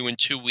pay-per-view in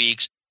 2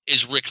 weeks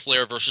is Ric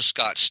Flair versus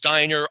Scott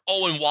Steiner.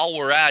 Oh, and while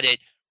we're at it,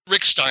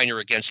 Rick Steiner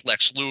against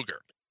Lex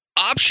Luger.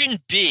 Option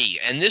B,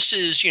 and this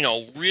is,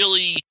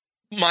 really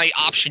my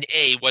option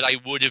A, what I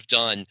would have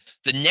done.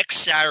 The next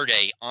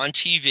Saturday on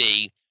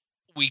TV,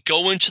 we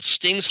go into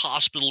Sting's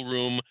hospital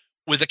room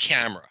with a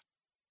camera,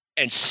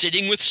 and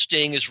sitting with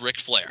Sting is Ric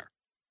Flair.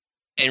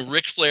 And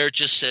Ric Flair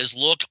just says,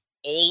 look,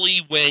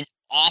 Ole went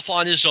off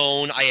on his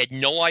own. I had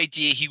no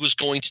idea he was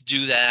going to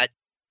do that.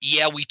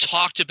 Yeah, we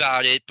talked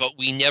about it, but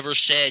we never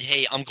said,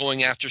 hey, I'm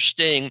going after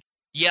Sting.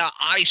 Yeah,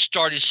 I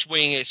started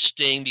swinging at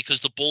Sting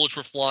because the bullets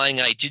were flying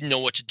and I didn't know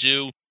what to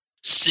do.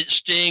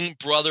 Sting,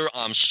 brother,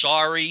 I'm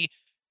sorry.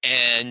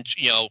 And,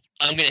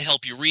 I'm going to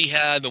help you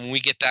rehab. And when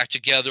we get back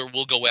together,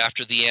 we'll go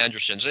after the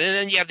Andersons. And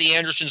then you have the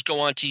Andersons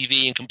go on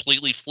TV and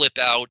completely flip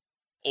out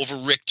over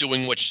Rick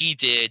doing what he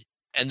did.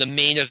 And the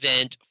main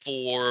event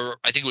for,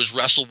 I think it was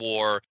Wrestle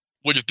War,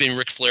 would have been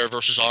Ric Flair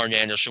versus Arn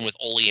Anderson with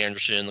Ole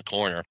Anderson in the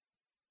corner.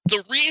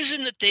 The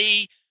reason that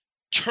they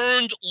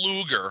turned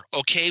Luger,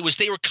 was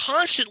they were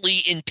constantly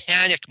in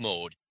panic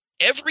mode.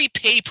 Every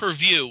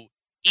pay-per-view,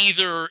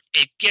 either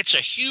it gets a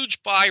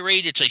huge buy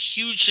rate, it's a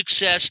huge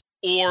success,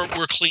 or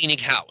we're cleaning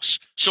house.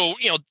 So,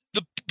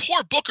 the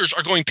poor bookers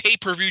are going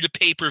pay-per-view to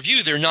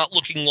pay-per-view. They're not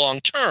looking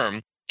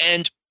long-term.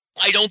 And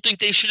I don't think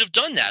they should have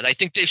done that. I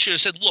think they should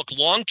have said, look,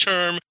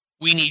 long-term,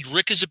 we need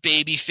Rick as a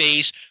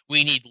babyface.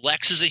 We need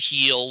Lex as a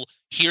heel.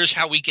 Here's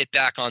how we get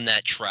back on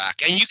that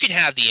track. And you can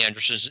have the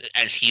Andersons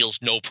as heels,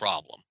 no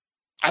problem.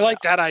 I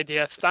like that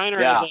idea. Steiner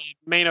is a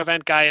main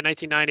event guy in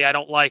 1990 I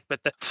don't like,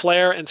 but the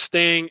Flair and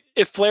Sting,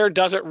 if Flair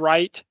does it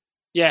right,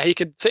 he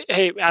could say,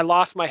 hey, I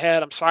lost my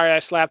head. I'm sorry I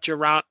slapped you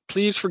around.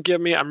 Please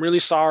forgive me. I'm really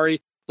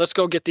sorry. Let's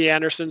go get the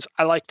Andersons.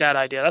 I like that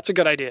idea. That's a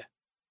good idea.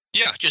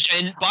 Yeah,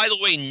 and by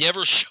the way,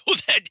 never show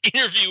that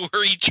interview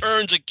where he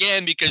turns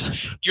again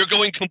because you're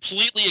going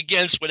completely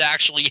against what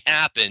actually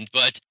happened.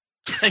 But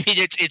I mean,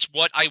 it's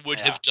what I would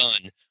have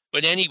done.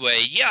 But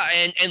anyway,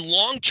 and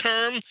long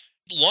term,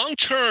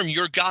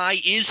 your guy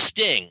is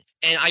Sting,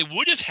 and I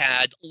would have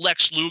had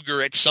Lex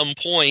Luger at some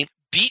point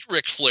beat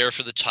Ric Flair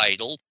for the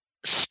title.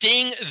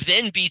 Sting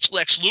then beats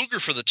Lex Luger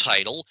for the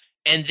title,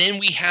 and then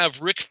we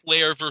have Ric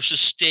Flair versus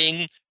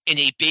Sting in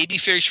a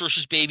babyface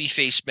versus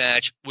babyface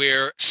match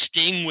where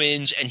Sting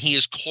wins and he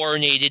is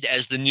coronated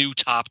as the new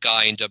top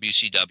guy in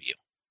WCW.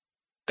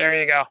 There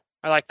you go.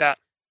 I like that.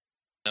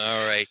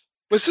 All right.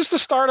 Was this the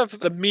start of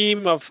the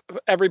meme of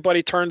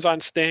everybody turns on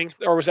Sting,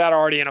 or was that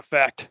already in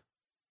effect?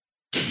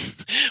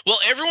 Well,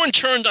 everyone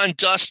turned on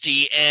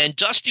Dusty, and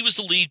Dusty was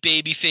the lead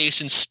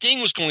babyface, and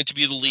Sting was going to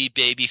be the lead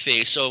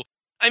babyface. So,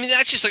 I mean,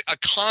 that's just like a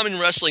common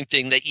wrestling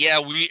thing that, yeah,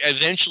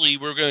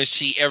 we're going to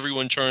see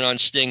everyone turn on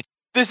Sting.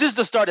 This is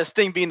the start of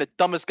Sting being the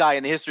dumbest guy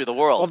in the history of the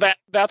world. Well,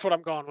 that's what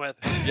I'm going with.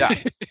 Yeah.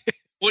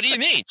 What do you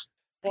mean?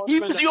 He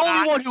was the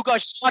only one who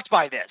got shocked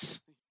by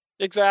this.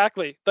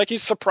 Exactly. Like,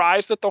 he's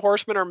surprised that the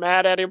Horsemen are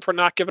mad at him for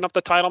not giving up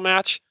the title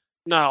match?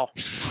 No.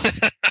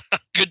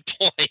 Good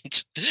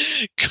point.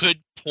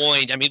 Good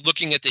point. I mean,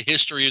 looking at the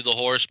history of the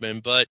Horsemen,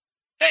 but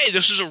hey,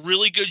 this is a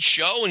really good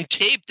show. And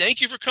Tape,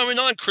 thank you for coming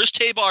on. Chris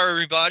Tabar,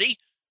 everybody.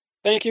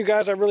 Thank you,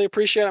 guys. I really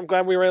appreciate it. I'm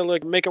glad we were able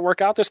to make it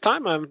work out this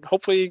time.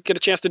 Hopefully get a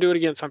chance to do it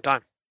again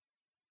sometime.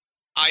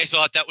 I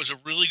thought that was a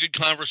really good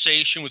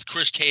conversation with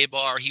Chris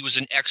Tabar. He was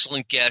an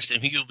excellent guest,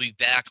 and he will be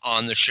back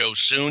on the show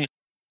soon.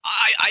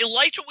 I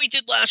liked what we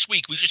did last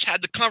week. We just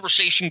had the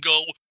conversation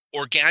go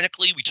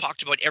organically. We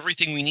talked about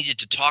everything we needed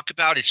to talk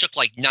about. It took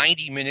like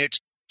 90 minutes,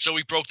 so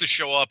we broke the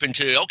show up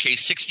into,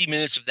 60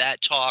 minutes of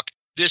that talk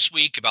this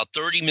week, about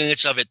 30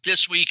 minutes of it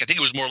this week. I think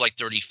it was more like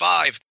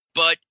 35.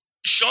 But,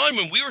 Sean,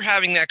 when we were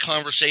having that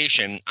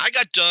conversation, I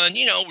got done,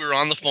 we were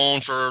on the phone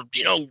for,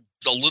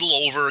 a little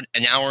over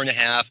an hour and a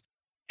half.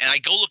 And I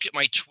go look at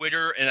my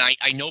Twitter, and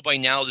I know by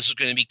now this is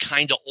going to be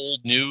kind of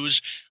old news.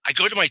 I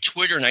go to my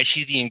Twitter, and I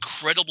see the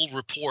incredible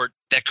report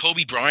that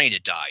Kobe Bryant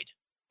had died.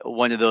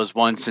 One of those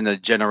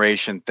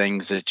once-in-a-generation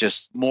things that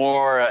just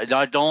more,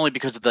 not only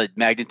because of the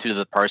magnitude of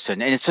the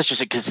person, and it's such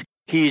because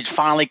he'd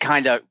finally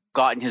kind of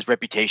gotten his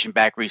reputation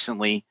back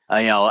recently,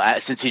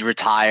 since he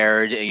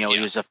retired. He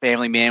was a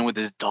family man with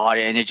his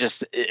daughter, and I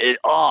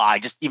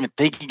just even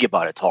thinking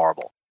about it's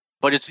horrible.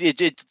 But it's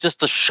just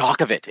the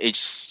shock of it.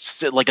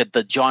 It's like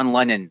the John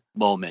Lennon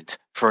moment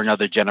for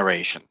another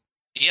generation.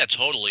 Yeah,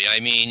 totally. I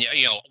mean,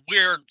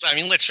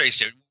 let's face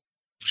it.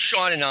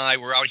 Sean and I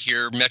were out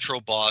here,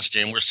 Metro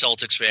Boston. We're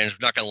Celtics fans.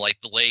 We're not going to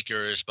like the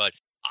Lakers, but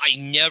I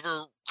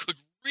never could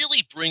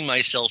really bring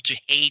myself to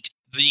hate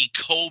the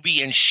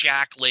Kobe and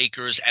Shaq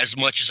Lakers as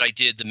much as I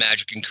did the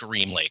Magic and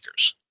Kareem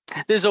Lakers.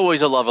 There's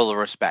always a level of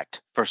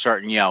respect for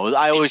certain,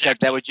 I always had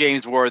that with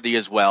James Worthy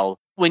as well.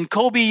 When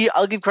Kobe,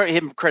 I'll give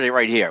him credit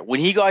right here.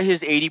 When he got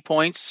his 80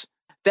 points,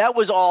 that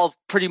was all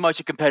pretty much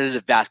a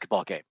competitive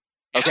basketball game.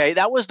 Okay, yeah.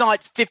 That was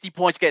not 50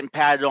 points getting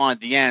padded on at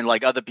the end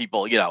like other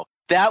people.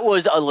 That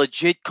was a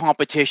legit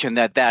competition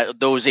that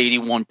those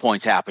 81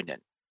 points happened in.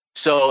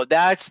 So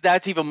that's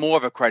even more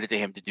of a credit to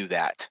him to do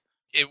that.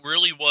 It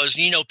really was.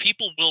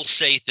 People will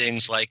say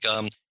things like,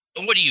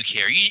 what do you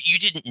care? You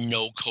didn't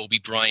know Kobe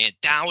Bryant.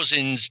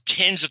 Thousands,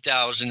 tens of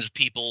thousands of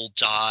people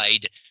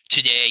died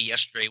today,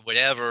 yesterday,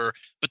 whatever.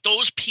 But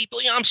those people,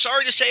 I'm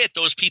sorry to say it,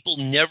 those people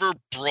never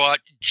brought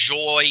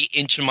joy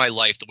into my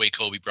life the way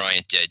Kobe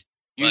Bryant did.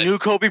 You knew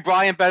Kobe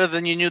Bryant better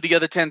than you knew the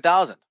other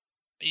 10,000.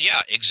 Yeah,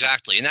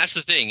 exactly. And that's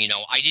the thing,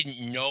 I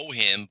didn't know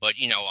him, but,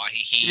 You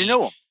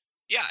knew him.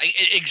 Yeah,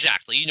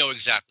 exactly. You know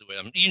exactly what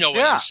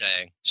I'm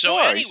saying. So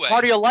sure, anyway. It's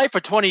part of your life for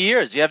 20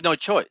 years. You have no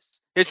choice.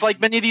 It's like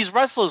many of these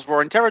wrestlers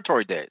were in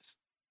territory days.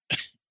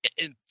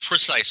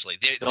 Precisely.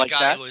 The like guy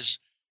that? was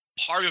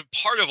part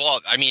of all.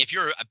 I mean, if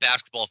you're a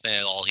basketball fan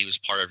at all, he was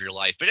part of your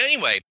life. But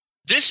anyway,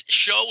 this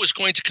show is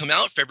going to come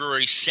out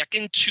February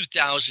 2nd,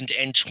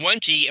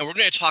 2020, and we're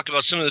going to talk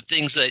about some of the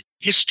things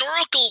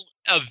historical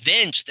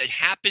events that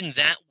happened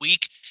that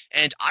week.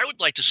 And I would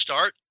like to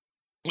start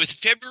with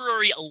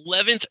February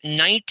 11th,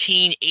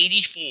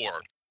 1984.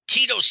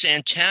 Tito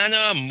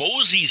Santana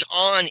moseys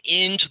on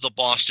into the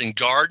Boston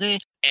Garden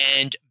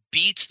and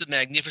beats the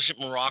Magnificent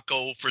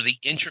Morocco for the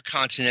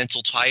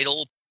Intercontinental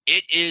title.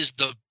 It is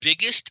the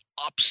biggest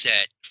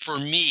upset for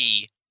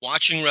me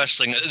watching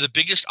wrestling, the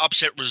biggest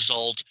upset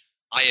result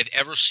I have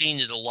ever seen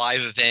at a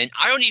live event.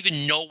 I don't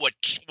even know what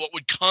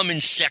would come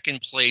in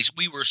second place.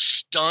 We were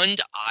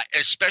stunned,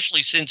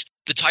 especially since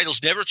the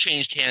titles never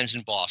changed hands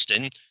in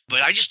Boston.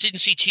 But I just didn't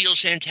see Tito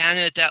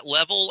Santana at that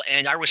level,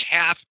 and I was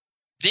half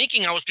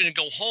thinking I was going to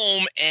go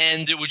home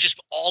and it would just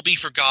all be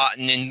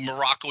forgotten and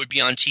Morocco would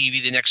be on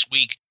TV the next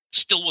week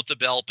still with the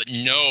belt. But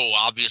no,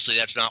 obviously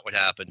that's not what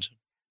happened.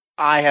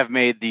 I have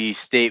made the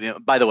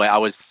statement. By the way, I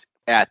was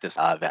at this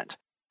event.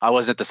 I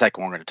wasn't at the second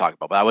one we're going to talk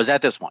about, but I was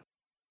at this one.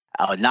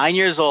 I was 9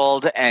 years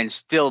old and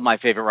still my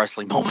favorite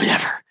wrestling moment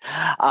ever.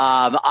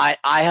 I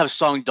have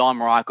sung Don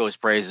Morocco's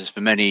praises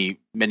for many,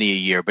 many a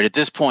year, but at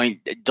this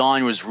point,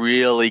 Don was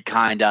really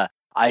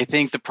I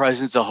think the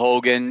presence of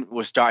Hogan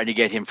was starting to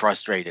get him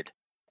frustrated.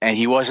 And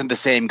he wasn't the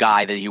same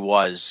guy that he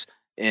was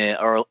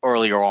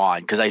earlier on,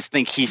 because I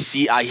think he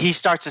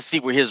starts to see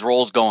where his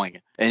role's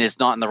going, and it's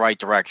not in the right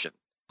direction.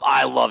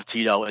 I love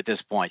Tito at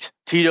this point.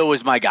 Tito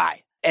was my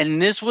guy.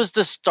 And this was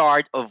the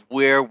start of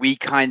where we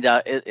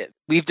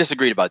we've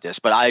disagreed about this,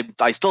 but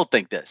I still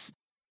think this.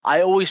 I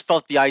always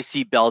felt the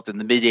IC belt in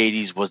the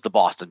mid-'80s was the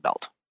Boston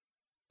belt.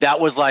 That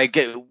was like,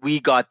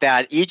 we got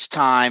that each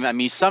time. I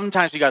mean,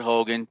 sometimes we got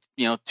Hogan,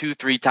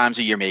 2-3 times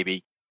a year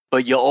maybe.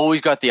 but you always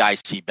got the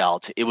IC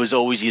belt. It was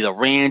always either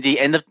Randy,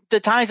 and the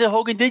times that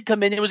Hogan did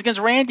come in, it was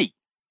against Randy.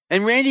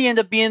 And Randy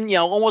ended up being,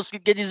 almost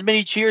getting as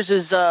many cheers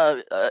as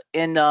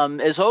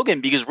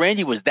Hogan, because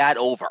Randy was that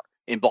over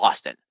in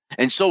Boston,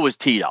 and so was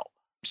Tito.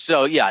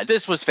 So yeah,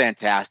 this was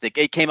fantastic.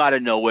 It came out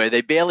of nowhere.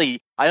 I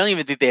don't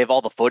even think they have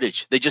all the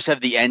footage. They just have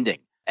the ending,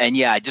 and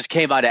yeah, it just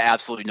came out of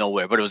absolutely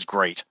nowhere. But it was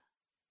great.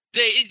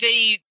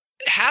 They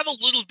have a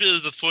little bit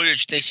of the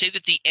footage. They say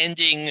that the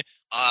ending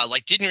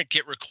didn't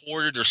get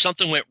recorded or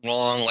something went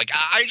wrong. Like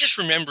I just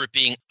remember it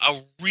being a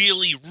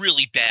really,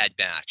 really bad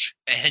match,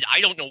 and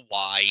I don't know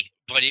why,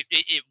 but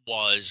it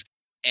was.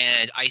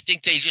 And I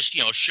think they just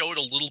showed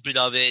a little bit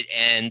of it,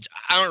 and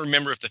I don't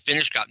remember if the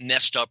finish got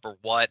messed up or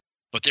what.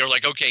 But they're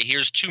like, okay,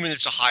 here's 2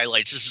 minutes of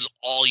highlights. This is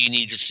all you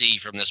need to see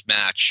from this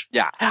match.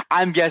 Yeah,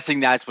 I'm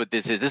guessing that's what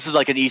this is. This is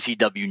like an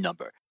ECW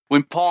number.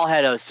 When Paul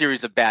had a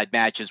series of bad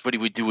matches, what he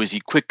would do is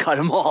he'd quick cut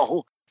them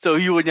all, so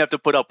you wouldn't have to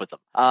put up with them.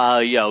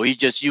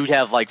 You'd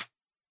have like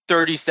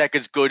 30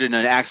 seconds good in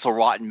an Axl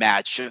Rotten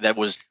match that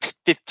was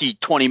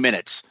 20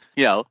 minutes.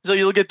 So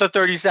you'll get the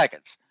 30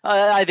 seconds.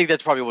 I think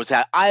that's probably what's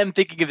happening. I am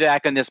thinking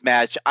back on this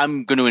match.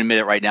 I'm going to admit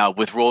it right now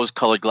with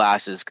rose-colored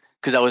glasses,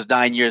 because I was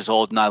 9 years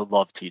old and I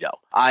loved Tito.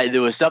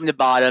 There was something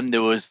about him.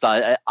 There was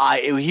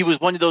he was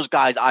one of those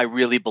guys I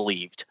really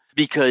believed,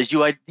 because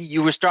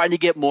you were starting to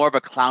get more of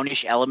a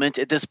clownish element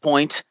at this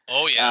point.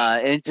 Oh yeah,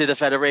 into the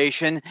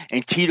Federation,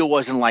 and Tito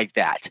wasn't like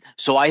that.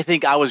 So I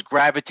think I was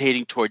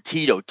gravitating toward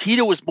Tito.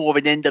 Tito was more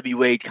of an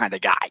NWA kind of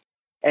guy,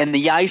 and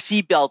the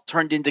IC belt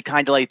turned into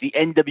kind of like the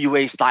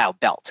NWA style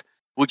belt,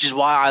 which is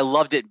why I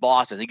loved it in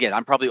Boston. Again,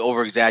 I'm probably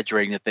over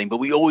exaggerating the thing, but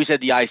we always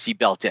had the IC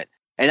belt in.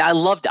 And I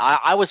loved it.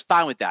 I was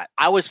fine with that.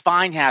 I was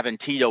fine having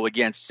Tito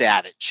against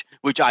Savage,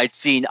 which I'd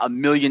seen a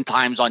million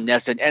times on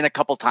Nesson and a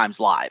couple times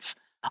live.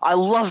 I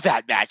love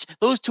that match.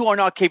 Those two are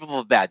not capable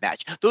of a bad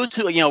match. Those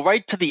two,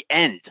 right to the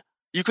end.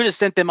 You could have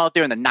sent them out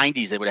there in the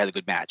 90s. They would have had a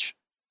good match.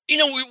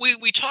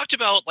 We talked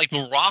about like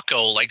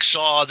Morocco,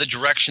 saw the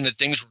direction that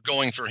things were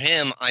going for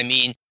him. I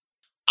mean,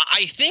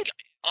 I think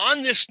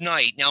on this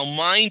night, now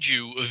mind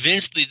you,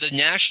 Vince, the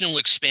national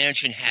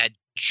expansion had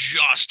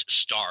just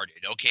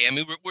started. Okay, I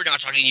mean we're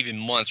not talking even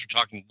months, we're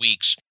talking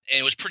weeks, and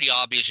it was pretty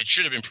obvious. It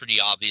should have been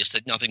pretty obvious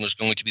that nothing was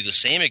going to be the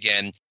same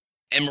again.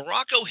 And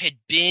Morocco had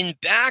been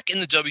back in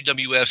the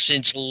WWF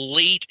since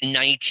late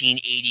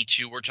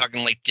 1982. We're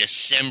talking like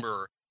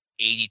December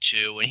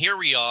 82, and here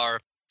we are,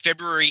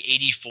 February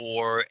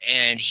 84,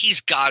 and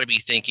he's got to be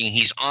thinking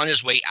he's on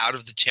his way out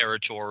of the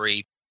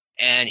territory,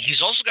 and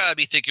he's also got to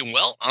be thinking,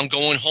 well, I'm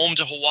going home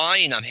to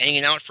Hawaii and I'm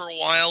hanging out for a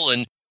while,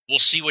 and we'll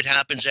see what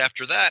happens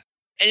after that.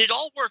 And it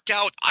all worked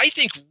out, I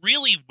think,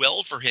 really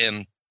well for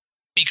him,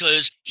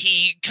 because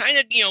he kind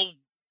of,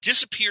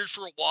 disappeared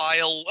for a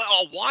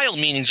while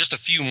meaning just a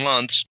few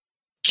months,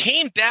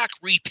 came back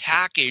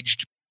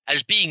repackaged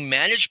as being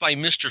managed by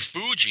Mr.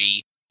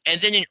 Fuji.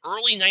 And then in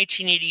early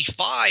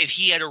 1985,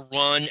 he had a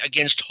run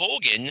against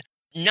Hogan,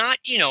 not,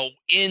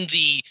 in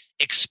the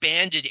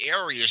expanded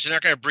areas. They're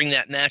not going to bring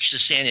that match to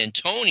San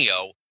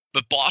Antonio,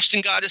 but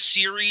Boston got a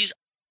series.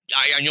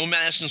 I know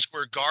Madison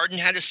Square Garden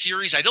had a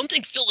series. I don't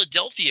think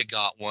Philadelphia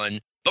got one,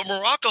 but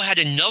Morocco had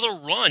another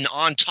run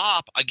on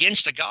top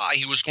against a guy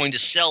who was going to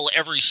sell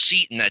every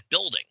seat in that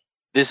building.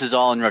 This is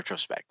all in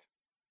retrospect.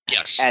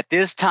 Yes. At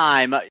this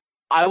time,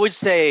 I would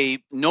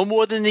say no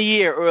more than a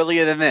year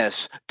earlier than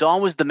this,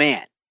 Don was the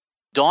man.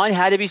 Don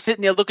had to be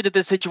sitting there looking at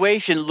the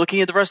situation,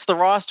 looking at the rest of the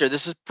roster.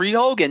 This is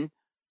pre-Hogan,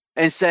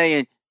 and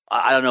saying,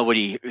 I don't know what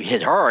he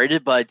had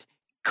heard, but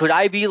could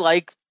I be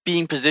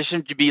being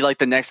positioned to be like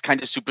the next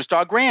kind of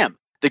superstar Graham,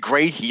 the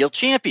great heel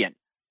champion?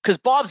 Because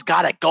Bob's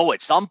got to go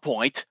at some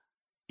point.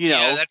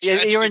 That's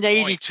you're in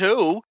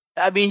 82.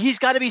 I mean, he's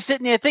got to be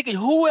sitting there thinking,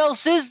 who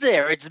else is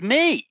there? It's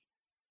me.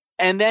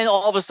 And then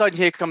all of a sudden,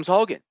 here comes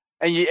Hogan.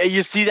 And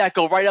you see that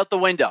go right out the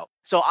window.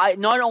 So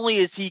not only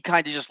is he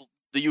kind of just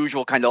the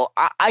usual kind of,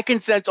 I can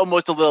sense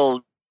almost a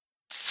little,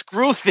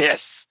 screw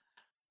this.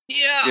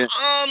 Yeah.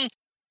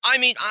 I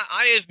mean,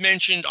 I have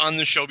mentioned on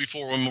the show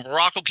before, when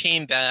Morocco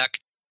came back,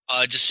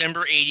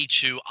 December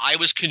 82, I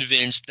was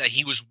convinced that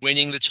he was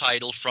winning the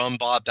title from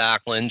Bob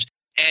Backlund,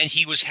 and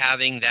he was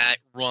having that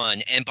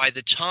run. And by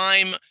the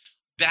time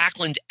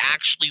Backlund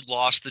actually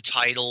lost the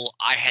title,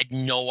 I had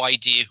no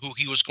idea who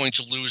he was going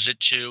to lose it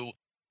to.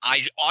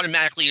 I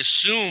automatically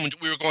assumed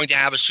we were going to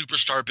have a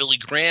superstar Billy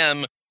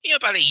Graham,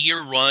 about a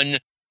year's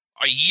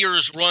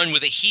run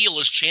with a heel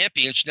as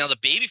champion. So now the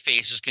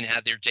babyfaces can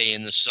have their day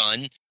in the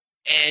sun.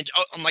 And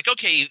I'm like,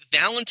 okay,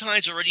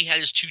 Valentine's already had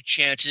his 2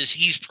 chances.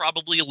 He's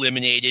probably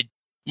eliminated.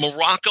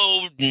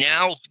 Morocco,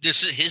 now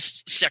this is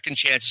his second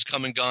chance has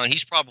come and gone.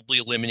 He's probably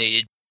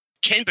eliminated.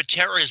 Ken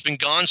Patera has been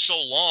gone so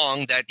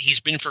long that he's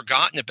been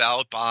forgotten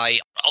about by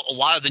a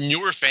lot of the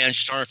newer fans,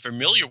 just aren't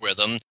familiar with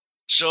him.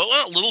 So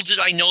little did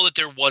I know that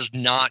there was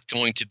not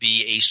going to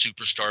be a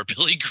superstar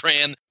Billy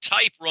Graham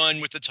type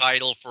run with the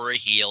title for a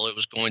heel. It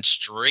was going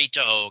straight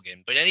to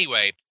Hogan. But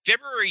anyway,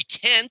 February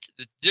 10th,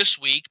 this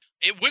week,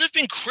 it would have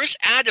been Chris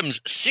Adams'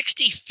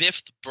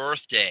 65th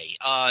birthday.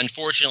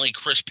 Unfortunately,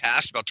 Chris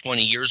passed about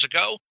 20 years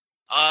ago.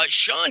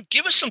 Sean,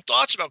 give us some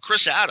thoughts about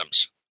Chris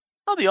Adams.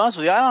 I'll be honest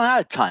with you, I don't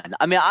have a ton.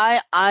 I mean,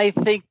 I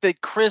think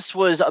that Chris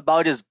was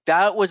about as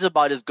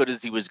good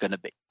as he was going to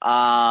be.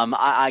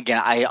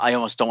 I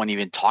almost don't want to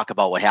even talk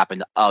about what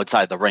happened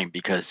outside the ring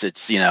because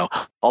it's, a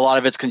lot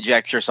of it's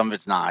conjecture, some of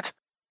it's not,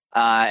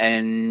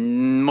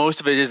 and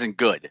most of it isn't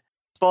good.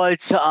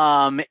 But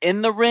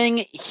in the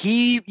ring,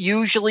 he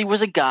usually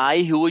was a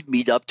guy who would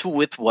meet up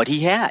with what he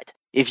had.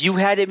 If you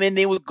had him in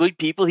there with good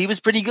people, he was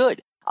pretty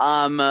good.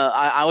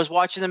 I was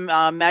watching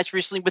a match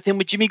recently with him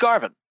with Jimmy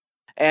Garvin.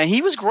 And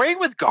he was great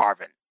with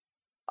Garvin.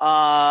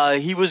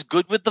 He was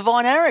good with the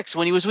Von Erichs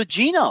when he was with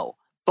Gino.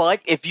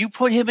 But if you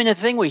put him in a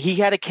thing where he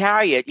had to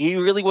carry it, he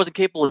really wasn't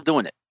capable of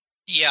doing it.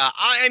 Yeah,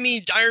 I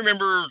mean, I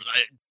remember,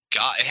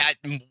 had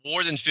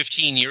more than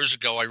 15 years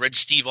ago, I read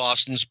Steve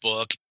Austin's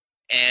book,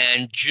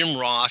 and Jim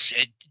Ross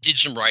did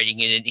some writing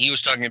in it. And he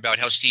was talking about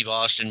how Steve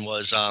Austin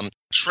was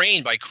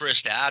trained by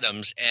Chris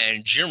Adams,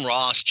 and Jim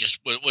Ross just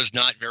was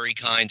not very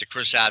kind to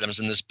Chris Adams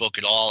in this book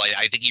at all.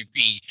 I think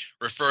he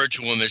referred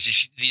to him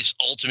as this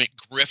ultimate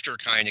grifter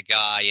kind of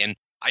guy. And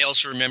I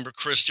also remember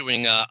Chris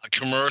doing a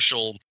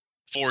commercial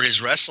for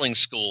his wrestling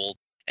school,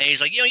 and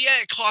he's like,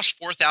 it costs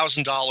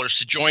 $4,000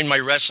 to join my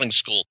wrestling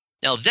school.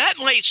 Now, that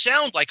might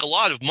sound like a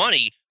lot of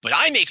money, but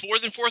I make more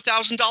than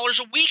 $4,000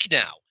 a week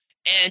now.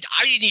 And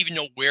I didn't even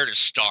know where to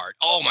start.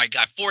 Oh, my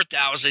God,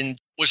 $4,000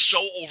 was so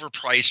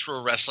overpriced for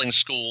a wrestling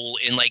school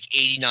in like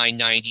 89,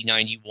 90,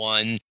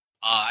 91. And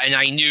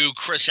I knew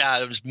Chris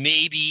Adams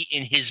maybe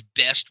in his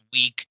best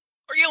week,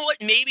 or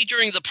maybe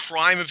during the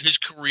prime of his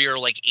career,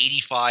 like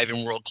 85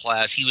 in World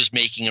Class, he was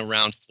making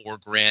around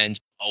 $4,000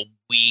 a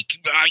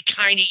week. I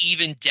kind of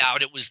even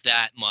doubt it was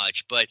that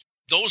much, but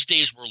those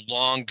days were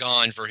long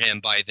gone for him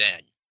by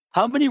then.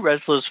 How many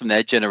wrestlers from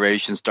that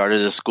generation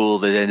started a school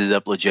that ended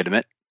up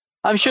legitimate?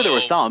 I'm sure there were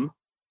some.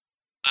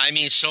 I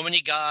mean, so many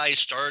guys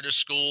started a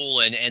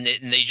school and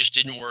they just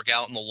didn't work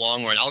out in the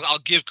long run. I'll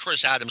give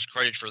Chris Adams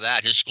credit for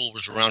that. His school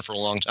was around for a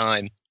long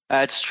time.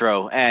 That's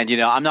true. And,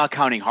 I'm not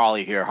counting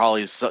Harley here.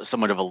 Harley's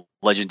somewhat of a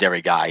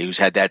legendary guy who's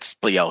had that,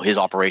 his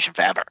operation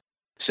forever.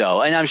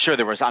 So, and I'm sure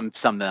there was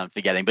some that I'm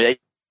forgetting, but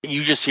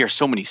you just hear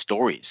so many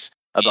stories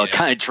about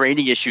kind of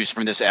training issues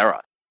from this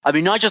era. I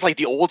mean, not just like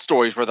the old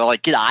stories where they're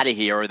like, get out of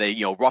here, or they,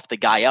 rough the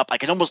guy up. I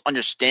can almost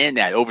understand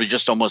that over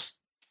just almost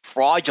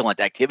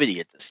fraudulent activity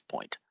at this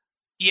point.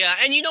 Yeah,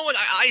 and you know what?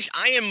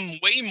 I am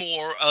way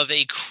more of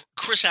a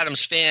Chris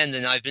Adams fan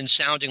than I've been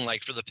sounding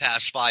like for the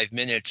past 5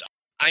 minutes.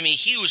 I mean,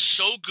 he was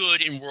so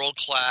good in World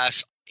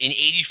Class in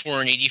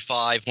 84 and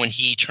 85 when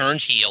he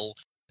turned heel,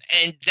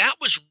 and that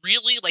was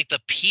really like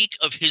the peak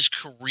of his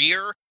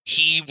career.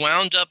 He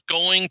wound up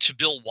going to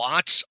Bill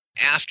Watts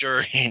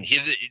after,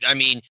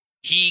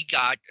 he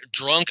got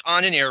drunk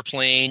on an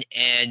airplane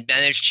and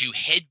managed to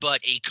headbutt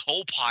a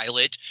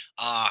co-pilot.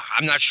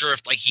 I'm not sure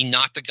if he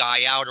knocked the guy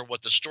out or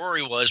what the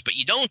story was, but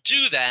you don't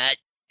do that.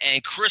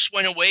 And Chris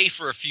went away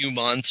for a few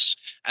months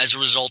as a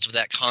result of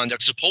that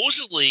conduct.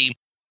 Supposedly,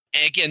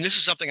 and again, this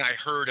is something I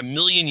heard a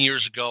million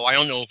years ago. I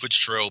don't know if it's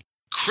true.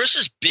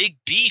 Chris's big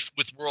beef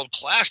with World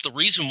Class, the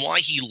reason why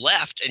he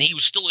left, and he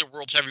was still a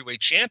world heavyweight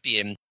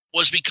champion,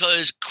 was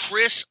because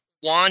Chris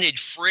wanted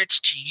Fritz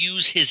to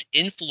use his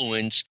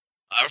influence,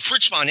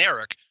 Fritz Von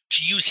Erich,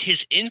 to use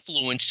his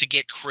influence to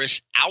get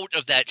Chris out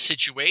of that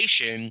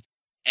situation.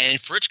 And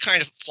Fritz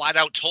kind of flat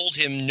out told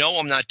him, no,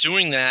 I'm not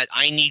doing that.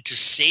 I need to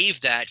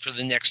save that for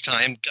the next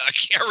time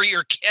Kerry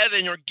or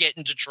Kevin or get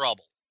into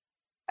trouble.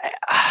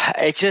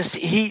 It's just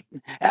he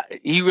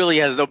really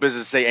has no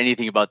business to say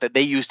anything about that.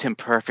 They used him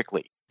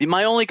perfectly.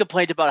 My only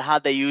complaint about how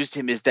they used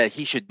him is that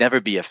he should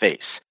never be a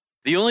face.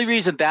 The only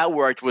reason that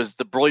worked was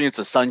the brilliance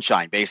of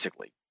Sunshine,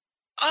 basically.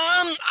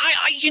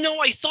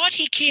 I thought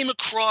he came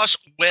across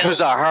well.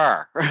 Because of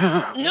her.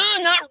 No,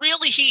 not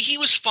really. He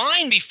was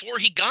fine before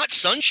he got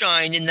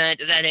Sunshine in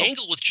that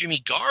angle with Jimmy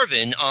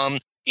Garvin.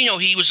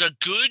 He was a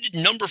good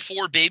number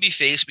 4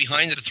 babyface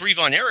behind the 3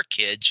 Von Erich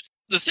kids.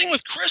 The thing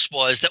with Chris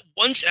was that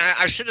once,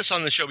 I've said this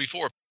on the show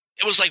before,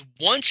 it was like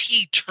once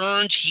he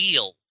turned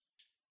heel,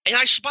 and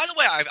by the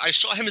way, I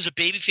saw him as a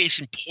babyface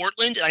in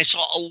Portland, and I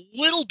saw a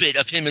little bit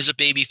of him as a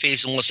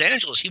babyface in Los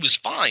Angeles. He was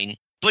fine.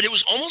 But it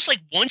was almost like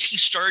once he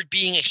started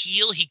being a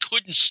heel, he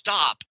couldn't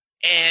stop.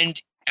 And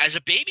as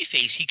a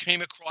babyface, he came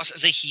across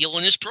as a heel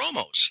in his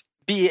promos.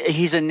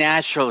 He's a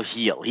natural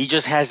heel. He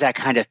just has that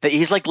kind of thing.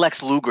 He's like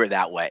Lex Luger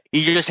that way.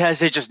 He just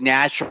has a just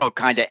natural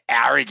kind of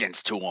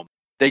arrogance to him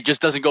that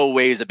just doesn't go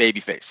away as a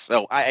babyface.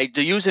 So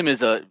to use him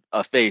as a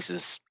face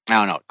is,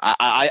 I don't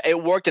know.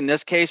 It worked in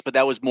this case, but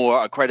that was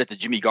more a credit to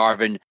Jimmy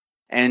Garvin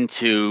and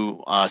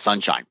to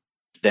Sunshine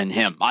than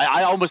him.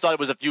 I almost thought it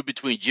was a feud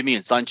between Jimmy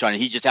and Sunshine,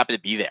 and he just happened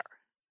to be there.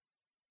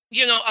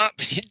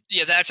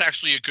 Yeah, that's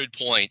actually a good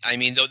point. I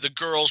mean, the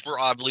girls were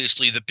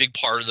obviously the big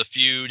part of the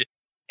feud,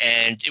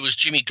 and it was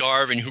Jimmy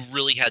Garvin who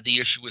really had the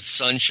issue with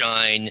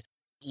Sunshine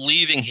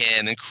leaving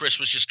him, and Chris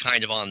was just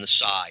kind of on the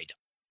side.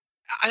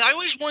 I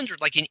always wondered,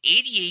 like in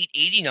 88,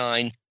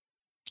 89,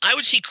 I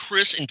would see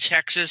Chris in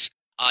Texas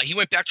He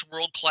went back to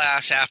World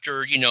Class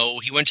after,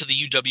 he went to the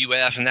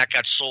UWF, and that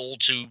got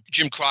sold to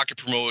Jim Crockett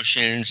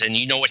Promotions, and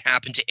you know what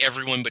happened to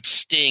everyone but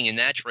Sting in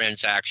that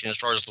transaction as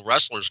far as the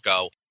wrestlers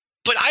go.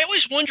 But I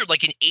always wondered,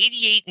 like in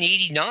 88 and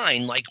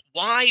 89, like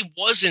why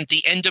wasn't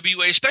the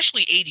NWA,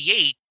 especially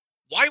 88,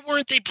 why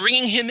weren't they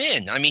bringing him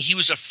in? I mean, he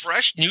was a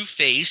fresh new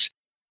face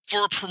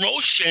for a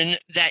promotion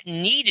that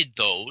needed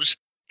those.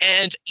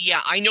 And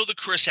yeah, I know the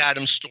Chris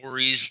Adams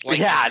stories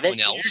like everyone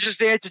else. You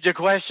just answered your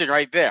question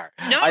right there.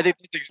 No, I think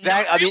that's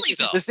exactly. Not really,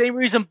 though. The same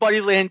reason Buddy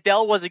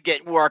Landell wasn't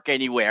getting work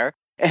anywhere,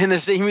 and the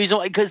same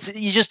reason because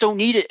you just don't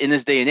need it in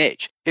this day and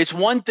age. It's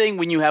one thing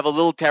when you have a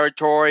little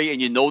territory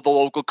and you know the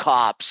local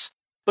cops,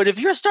 but if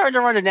you're starting to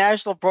run a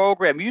national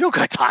program, you don't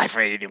got time for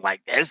anything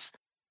like this.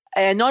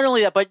 And not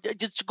only that, but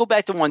just to go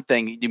back to one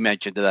thing you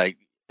mentioned that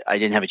I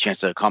didn't have a chance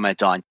to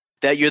comment on,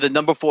 that you're the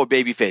number 4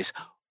 babyface.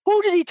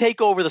 Who did he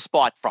take over the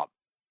spot from?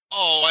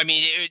 Oh, I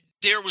mean,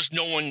 there was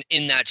no one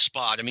in that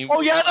spot. I mean, there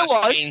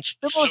was.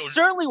 There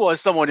certainly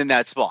was someone in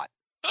that spot.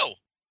 Oh,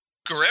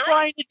 Guerrero?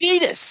 Brian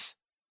Adidas.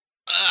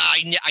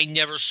 I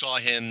never saw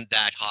him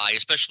that high,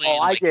 especially.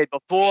 I did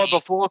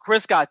before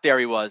Chris got there.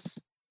 He was.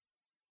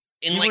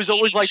 He was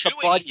always like the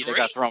buddy 83? that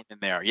got thrown in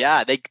there.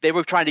 Yeah, they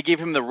were trying to give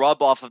him the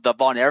rub off of the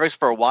Von Erichs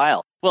for a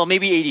while. Well,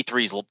 maybe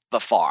 83 is a little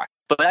far,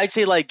 but I'd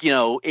say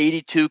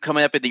 82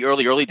 coming up in the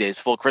early days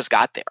before Chris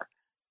got there.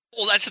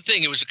 Well, that's the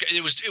thing. It was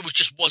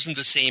just wasn't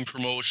the same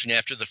promotion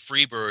after the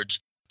Freebirds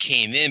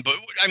came in. But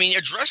I mean,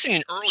 addressing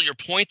an earlier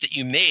point that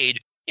you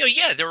made,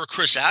 there were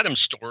Chris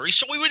Adams stories,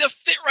 so we would have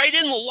fit right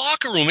in the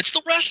locker room. It's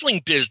the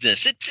wrestling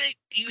business.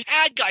 You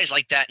had guys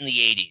like that in the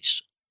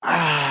 80s.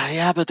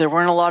 Yeah, but there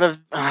weren't a lot of.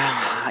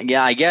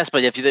 Yeah, I guess.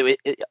 But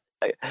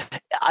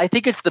I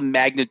think it's the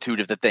magnitude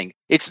of the thing.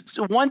 It's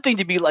one thing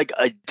to be like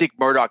a Dick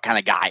Murdoch kind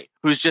of guy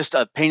who's just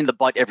a pain in the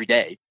butt every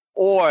day,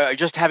 or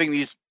just having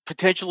these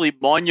potentially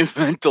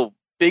monumental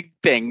big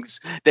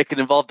things that could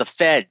involve the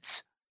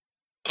feds,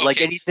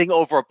 like anything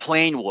over a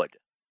plane would.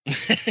 Yeah,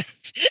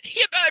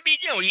 but I mean,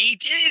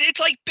 it's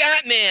like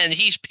Batman.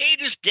 He's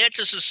paid his debt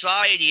to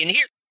society, and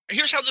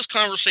here's how this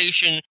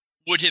conversation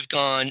would have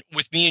gone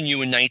with me and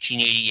you in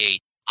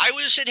 1988. I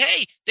would have said,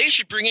 hey, they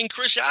should bring in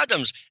Chris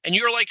Adams. And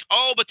you're like,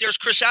 oh, but there's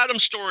Chris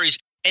Adams stories.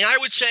 And I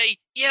would say,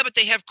 yeah, but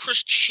they have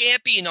Chris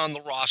Champion on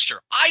the roster.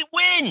 I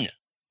win.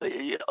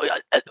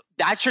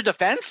 That's your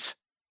defense?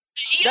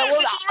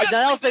 Yes,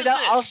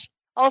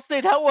 I'll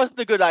say that wasn't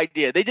a good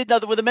idea. They did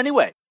nothing with him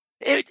anyway.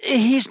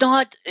 He's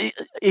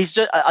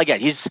just,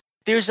 again,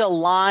 there's a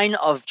line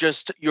of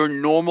just your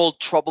normal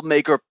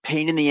troublemaker,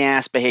 pain in the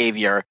ass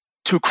behavior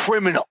to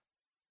criminal.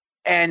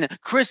 And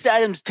Chris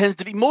Adams tends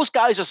to be, most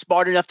guys are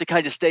smart enough to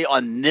kind of stay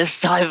on this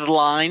side of the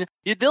line.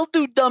 They'll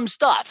do dumb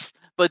stuff,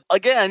 but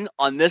again,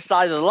 on this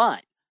side of the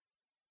line.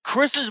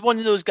 Chris is one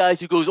of those guys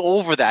who goes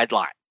over that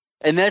line,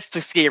 and that's the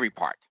scary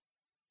part.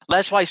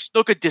 That's why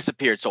Snooker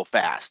disappeared so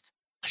fast.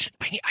 Listen,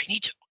 I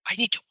need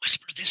to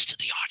whisper this to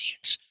the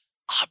audience.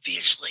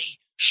 Obviously,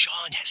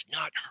 Sean has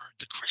not heard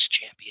the Chris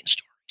Champion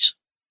stories.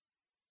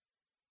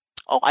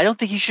 Oh, I don't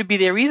think he should be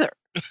there either.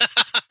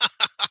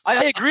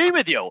 I agree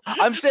with you.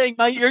 I'm saying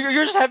you're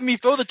just having me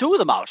throw the two of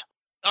them out.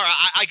 All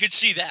right, I could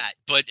see that,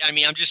 but I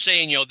mean, I'm just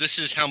saying, this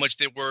is how much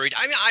they're worried.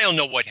 I mean, I don't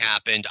know what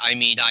happened. I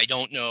mean, I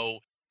don't know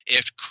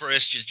if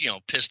Chris just,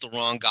 pissed the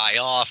wrong guy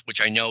off,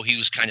 which I know he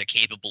was kind of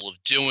capable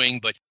of doing,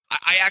 but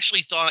I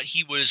actually thought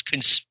he was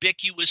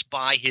conspicuous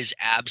by his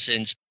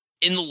absence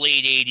in the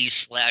late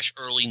 80s /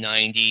 early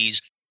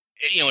 90s,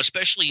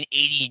 especially in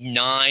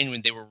 89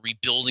 when they were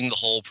rebuilding the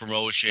whole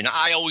promotion.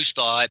 I always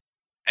thought,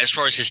 as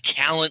far as his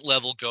talent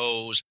level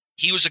goes,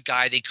 he was a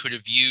guy they could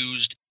have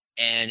used.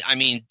 And, I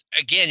mean,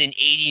 again, in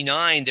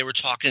 89, they were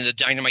talking to the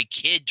Dynamite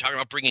Kid, talking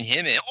about bringing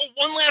him in. Oh,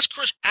 one last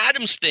Chris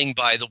Adams thing,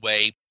 by the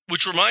way,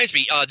 which reminds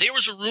me, there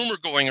was a rumor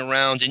going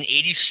around in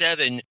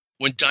 87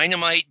 when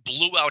Dynamite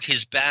blew out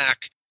his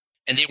back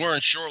and they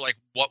weren't sure,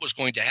 what was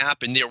going to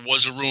happen. There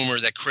was a rumor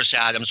that Chris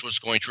Adams was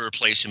going to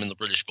replace him in the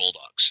British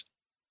Bulldogs.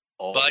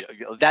 Oh,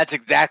 but that's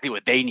exactly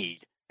what they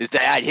need, is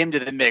to add him to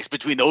the mix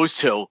between those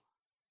two.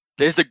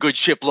 There's the good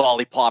ship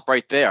lollipop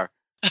right there.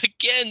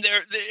 Again,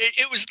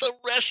 it was the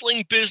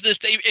wrestling business.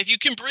 If you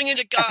can bring in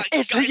a guy,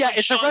 it's like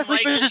the Shawn wrestling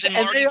Michaels business, and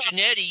Marty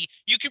Jannetty,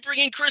 you can bring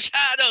in Chris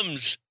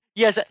Adams.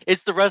 Yes,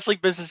 it's the wrestling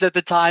business at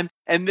the time,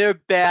 and they're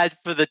bad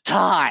for the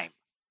time.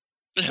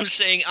 But I'm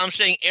saying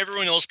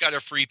everyone else got the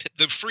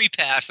free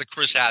pass that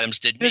Chris Adams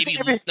did. Maybe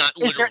not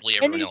literally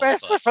everyone else. Any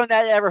wrestler from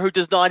that era who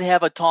does not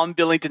have a Tom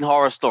Billington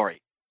horror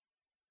story?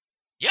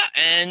 Yeah,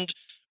 and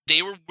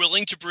they were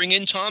willing to bring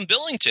in Tom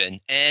Billington,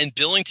 and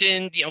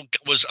Billington,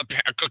 was,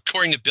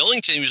 according to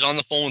Billington, he was on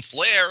the phone with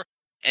Flair,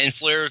 and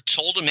Flair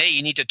told him, "Hey,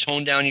 you need to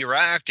tone down your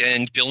act."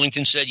 And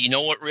Billington said, "You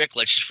know what, Rick?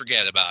 Let's just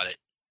forget about it."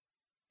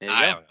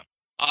 I don't know.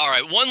 All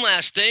right, one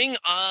last thing.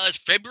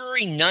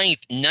 February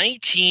 9th,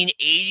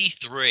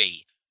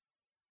 1983.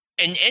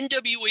 An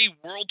NWA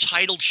World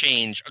title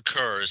change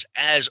occurs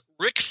as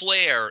Ric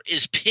Flair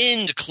is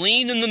pinned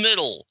clean in the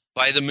middle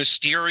by the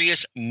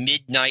mysterious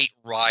Midnight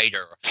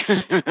Rider.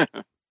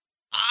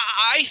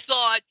 I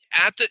thought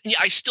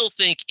I still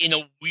think in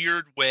a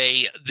weird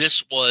way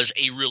this was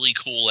a really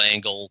cool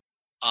angle.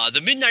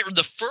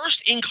 The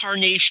first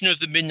incarnation of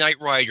the Midnight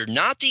Rider,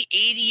 not the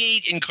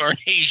 88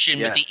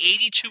 incarnation, but the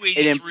 82,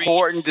 83. An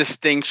important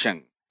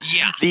distinction.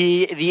 Yeah.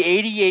 The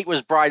 88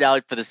 was brought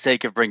out for the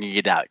sake of bringing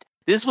it out.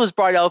 This was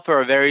brought out for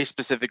a very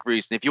specific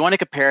reason. If you want to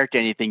compare it to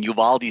anything,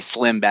 Uvalde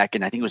Slim back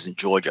in, I think it was in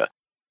Georgia,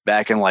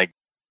 back in like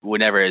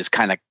whenever is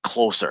kind of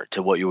closer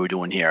to what you were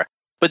doing here.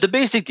 But the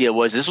basic deal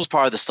was this was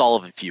part of the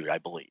Sullivan feud, I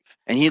believe.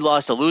 And he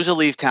lost a loser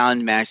leave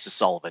town match to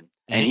Sullivan.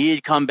 And he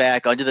had come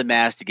back under the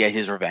mask to get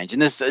his revenge.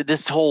 And this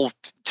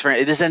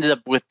ended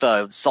up with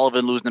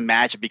Sullivan losing the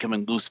match and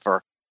becoming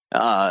Lucifer,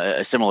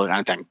 a similar kind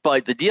of thing.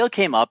 But the deal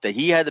came up that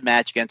he had the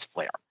match against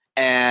Flair.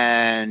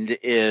 And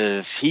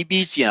if he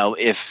beats,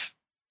 if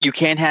you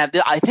can't have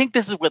 – I think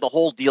this is where the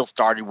whole deal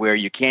started, where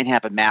you can't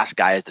have a masked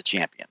guy as the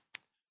champion.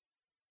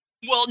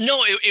 Well,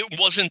 no, it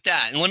wasn't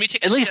that. And let me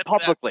take at least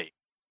publicly. Back.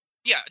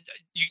 Yeah,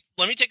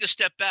 let me take a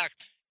step back.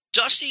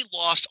 Dusty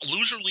lost a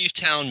loser leave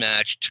town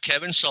match to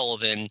Kevin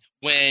Sullivan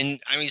when,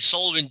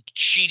 Sullivan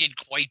cheated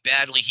quite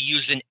badly. He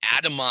used an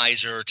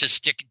atomizer to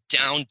stick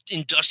down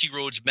in Dusty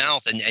Rhodes'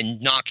 mouth and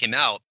knock him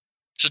out.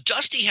 So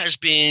Dusty has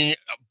been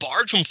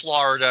barred from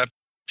Florida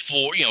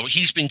for,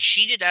 he's been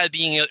cheated out of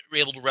being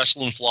able to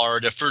wrestle in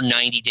Florida for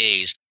 90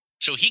 days.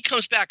 So he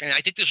comes back, and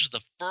I think this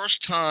was the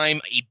first time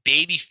a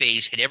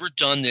babyface had ever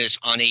done this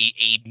on a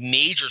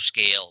major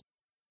scale.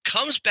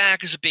 Comes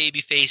back as a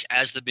babyface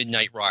as the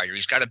Midnight Rider.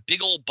 He's got a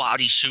big old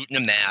bodysuit and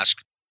a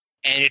mask,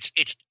 and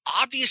it's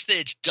obvious that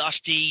it's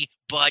Dusty,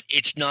 but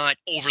it's not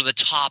over the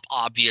top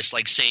obvious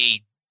like,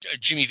 say,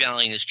 Jimmy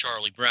Valiant as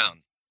Charlie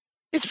Brown.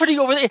 It's pretty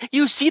over there.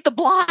 You see the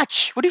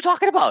blotch. What are you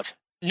talking about?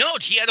 No,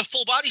 he had a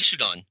full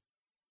bodysuit on.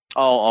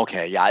 Oh,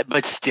 okay, yeah,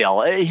 but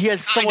still, he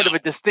has somewhat of a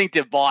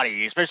distinctive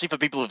body, especially for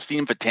people who've seen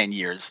him for 10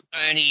 years.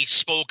 And he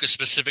spoke a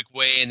specific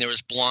way, and there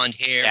was blonde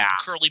hair,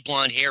 curly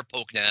blonde hair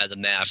poking out of the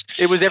mask.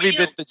 It was every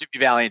bit the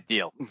Jimmy Valiant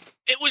deal.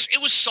 It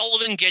was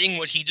Sullivan getting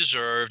what he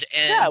deserved,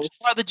 and it was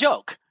part of the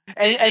joke.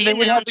 And then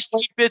we'd have the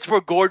great bits where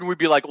Gordon would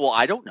be like, "Well,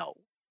 I don't know."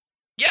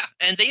 Yeah,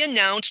 and they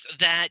announced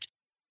that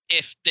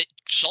if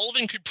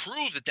Sullivan could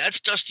prove that that's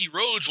Dusty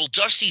Rhodes, well,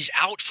 Dusty's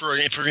out for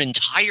an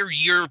entire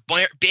year,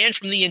 banned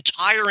from the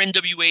entire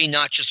NWA,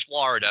 not just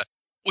Florida,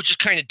 which is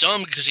kind of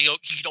dumb because he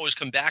could always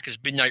come back as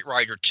Midnight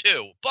Rider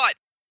too. But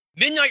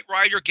Midnight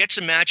Rider gets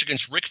a match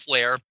against Ric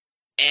Flair,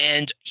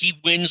 and he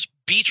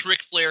beats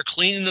Ric Flair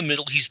clean in the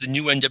middle. He's the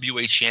new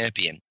NWA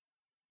champion.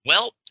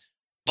 Well,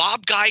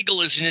 Bob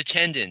Geigel is in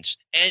attendance,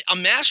 and a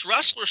masked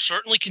wrestler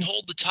certainly can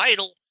hold the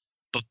title.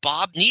 But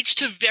Bob needs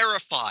to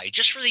verify,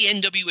 just for the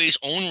NWA's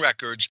own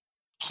records,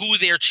 who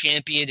their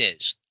champion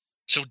is.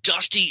 So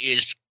Dusty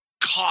is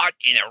caught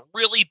in a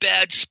really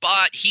bad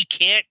spot. He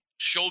can't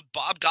show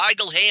Bob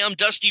Geigel, hey, I'm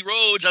Dusty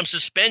Rhodes, I'm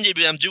suspended,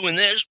 but I'm doing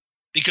this,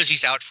 because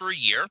he's out for a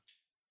year.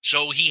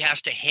 So he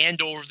has to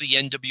hand over the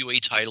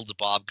NWA title to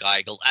Bob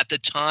Geigel. At the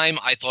time,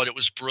 I thought it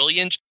was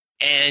brilliant.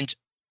 And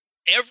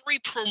every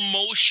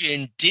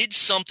promotion did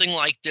something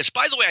like this.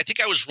 By the way, I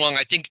think I was wrong.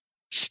 I think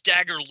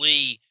Stagger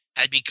Lee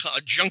had become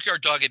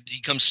Junkyard Dog had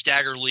become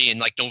Stagger Lee in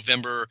like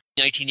November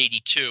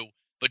 1982,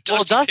 but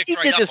Dusty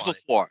did this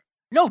before.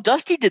 No,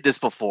 Dusty did this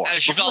before.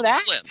 As Uvalde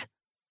Slim.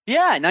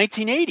 Yeah,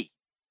 1980.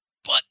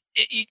 But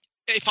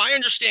if I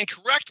understand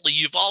correctly,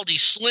 Uvalde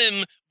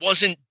Slim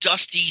wasn't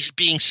Dusty's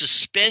being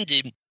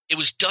suspended. It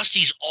was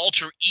Dusty's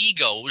alter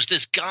ego. It was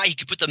this guy he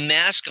could put the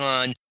mask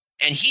on,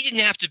 and he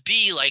didn't have to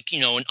be like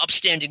an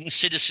upstanding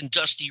citizen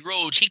Dusty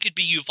Rhodes. He could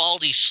be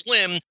Uvalde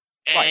Slim,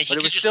 and he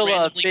could just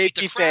randomly beat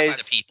the crap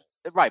out of people.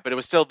 Right, but it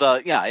was still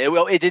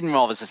it didn't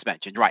involve a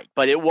suspension, right?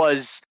 But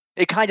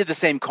it kind of the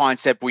same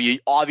concept where you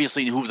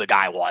obviously knew who the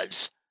guy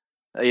was,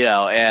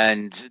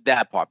 and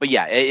that part. But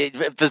yeah,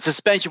 the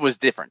suspension was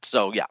different.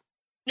 So yeah.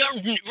 No,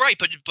 right,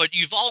 but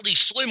Uvalde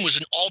Slim was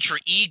an alter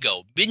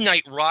ego.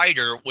 Midnight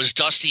Rider was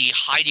Dusty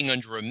hiding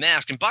under a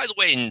mask. And by the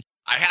way, and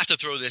I have to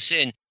throw this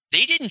in,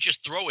 they didn't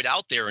just throw it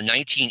out there in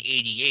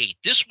 1988.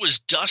 This was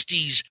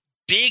Dusty's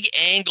big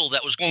angle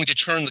that was going to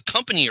turn the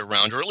company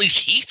around, or at least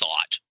he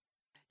thought.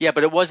 Yeah,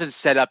 but it wasn't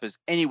set up as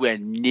anywhere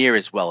near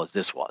as well as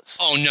this was.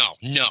 Oh,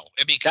 no.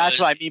 Because that's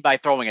what I mean by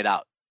throwing it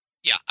out.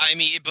 Yeah,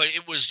 but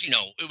it was,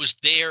 it was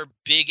their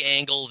big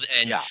angle.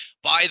 And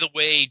by the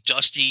way,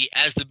 Dusty,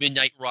 as the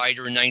Midnight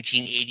Rider in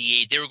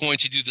 1988, they were going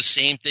to do the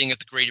same thing at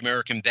the Great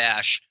American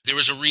Bash. There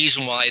was a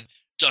reason why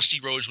Dusty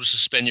Rhodes was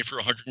suspended for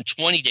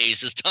 120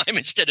 days this time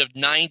instead of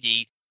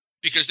 90,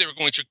 because they were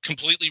going to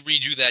completely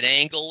redo that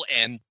angle.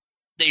 And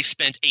they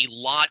spent a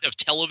lot of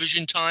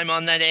television time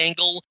on that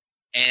angle.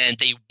 And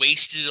they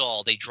wasted it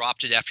all. They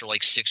dropped it after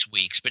like 6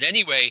 weeks. But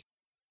anyway,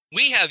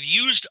 we have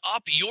used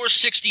up your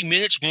 60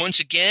 minutes once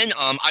again.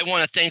 I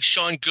want to thank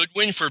Sean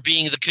Goodwin for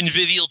being the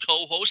convivial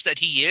co-host that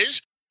he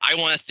is. I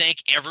want to thank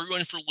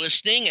everyone for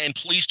listening. And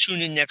please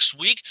tune in next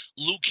week.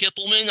 Lou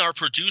Kippelman, our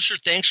producer,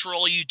 thanks for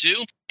all you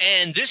do.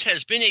 And this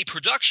has been a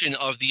production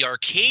of the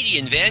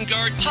Arcadian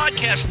Vanguard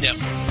Podcast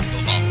Network.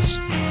 Go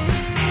Hawks.